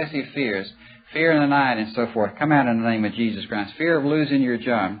excessive fears, fear in the night and so forth. Come out in the name of Jesus Christ. Fear of losing your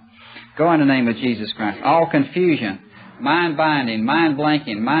job. Go in the name of Jesus Christ. All confusion, mind binding, mind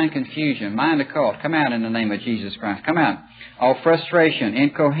blanking, mind confusion, mind occult. Come out in the name of Jesus Christ. Come out. All frustration,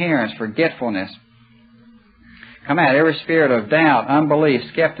 incoherence, forgetfulness. Come out, every spirit of doubt, unbelief,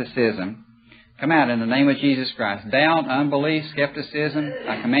 skepticism. Come out in the name of Jesus Christ. Doubt, unbelief, skepticism,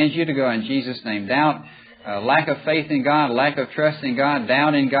 I command you to go in Jesus' name. Doubt, lack of faith in God, lack of trust in God,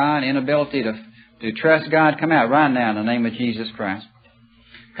 doubt in God, inability to trust God. Come out right now in the name of Jesus Christ.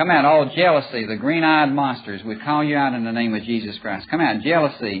 Come out, all jealousy, the green-eyed monsters. We call you out in the name of Jesus Christ. Come out,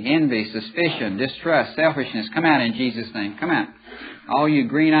 jealousy, envy, suspicion, distrust, selfishness. Come out in Jesus' name. Come out. All you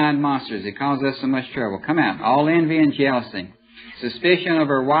green-eyed monsters that cause us so much trouble, come out. All envy and jealousy, suspicion of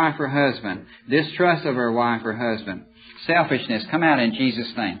her wife or husband, distrust of her wife or husband, selfishness, come out in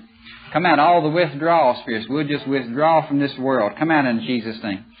Jesus' name. Come out all the withdrawal spirits. We'll just withdraw from this world. Come out in Jesus'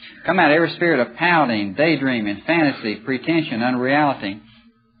 name. Come out every spirit of pouting, daydreaming, fantasy, pretension, unreality.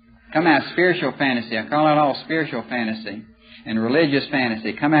 Come out spiritual fantasy. I call out all spiritual fantasy and religious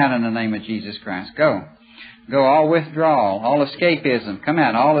fantasy. Come out in the name of Jesus Christ. Go. Go all withdrawal, all escapism. Come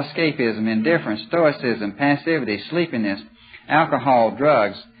out all escapism, indifference, stoicism, passivity, sleepiness, alcohol,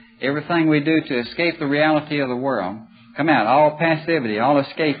 drugs, everything we do to escape the reality of the world. Come out all passivity, all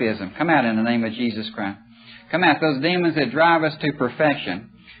escapism. Come out in the name of Jesus Christ. Come out those demons that drive us to perfection.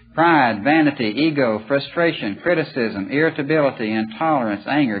 Pride, vanity, ego, frustration, criticism, irritability, intolerance,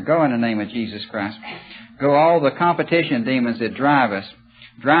 anger. Go in the name of Jesus Christ. Go all the competition demons that drive us.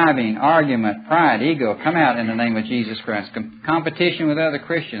 Driving, argument, pride, ego, come out in the name of Jesus Christ. Competition with other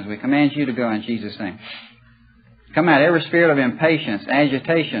Christians, we command you to go in Jesus' name. Come out every spirit of impatience,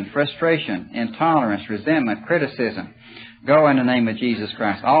 agitation, frustration, intolerance, resentment, criticism. Go in the name of Jesus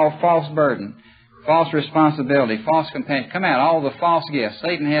Christ. All false burden, false responsibility, false compassion. Come out all the false gifts.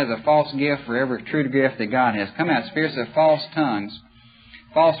 Satan has a false gift for every true gift that God has. Come out spirits of false tongues,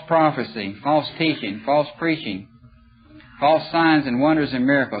 false prophecy, false teaching, false preaching, false signs and wonders and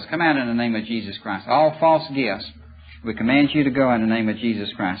miracles. Come out in the name of Jesus Christ. All false gifts. We command you to go in the name of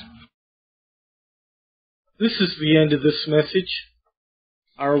Jesus Christ. This is the end of this message.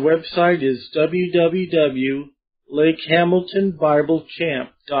 Our website is www.liveranceministries.org.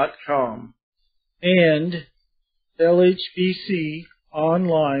 LakeHamiltonBibleCamp.com, and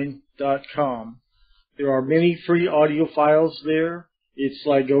LHBCOnline.com. There are many free audio files there. It's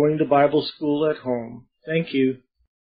like going to Bible school at home. Thank you.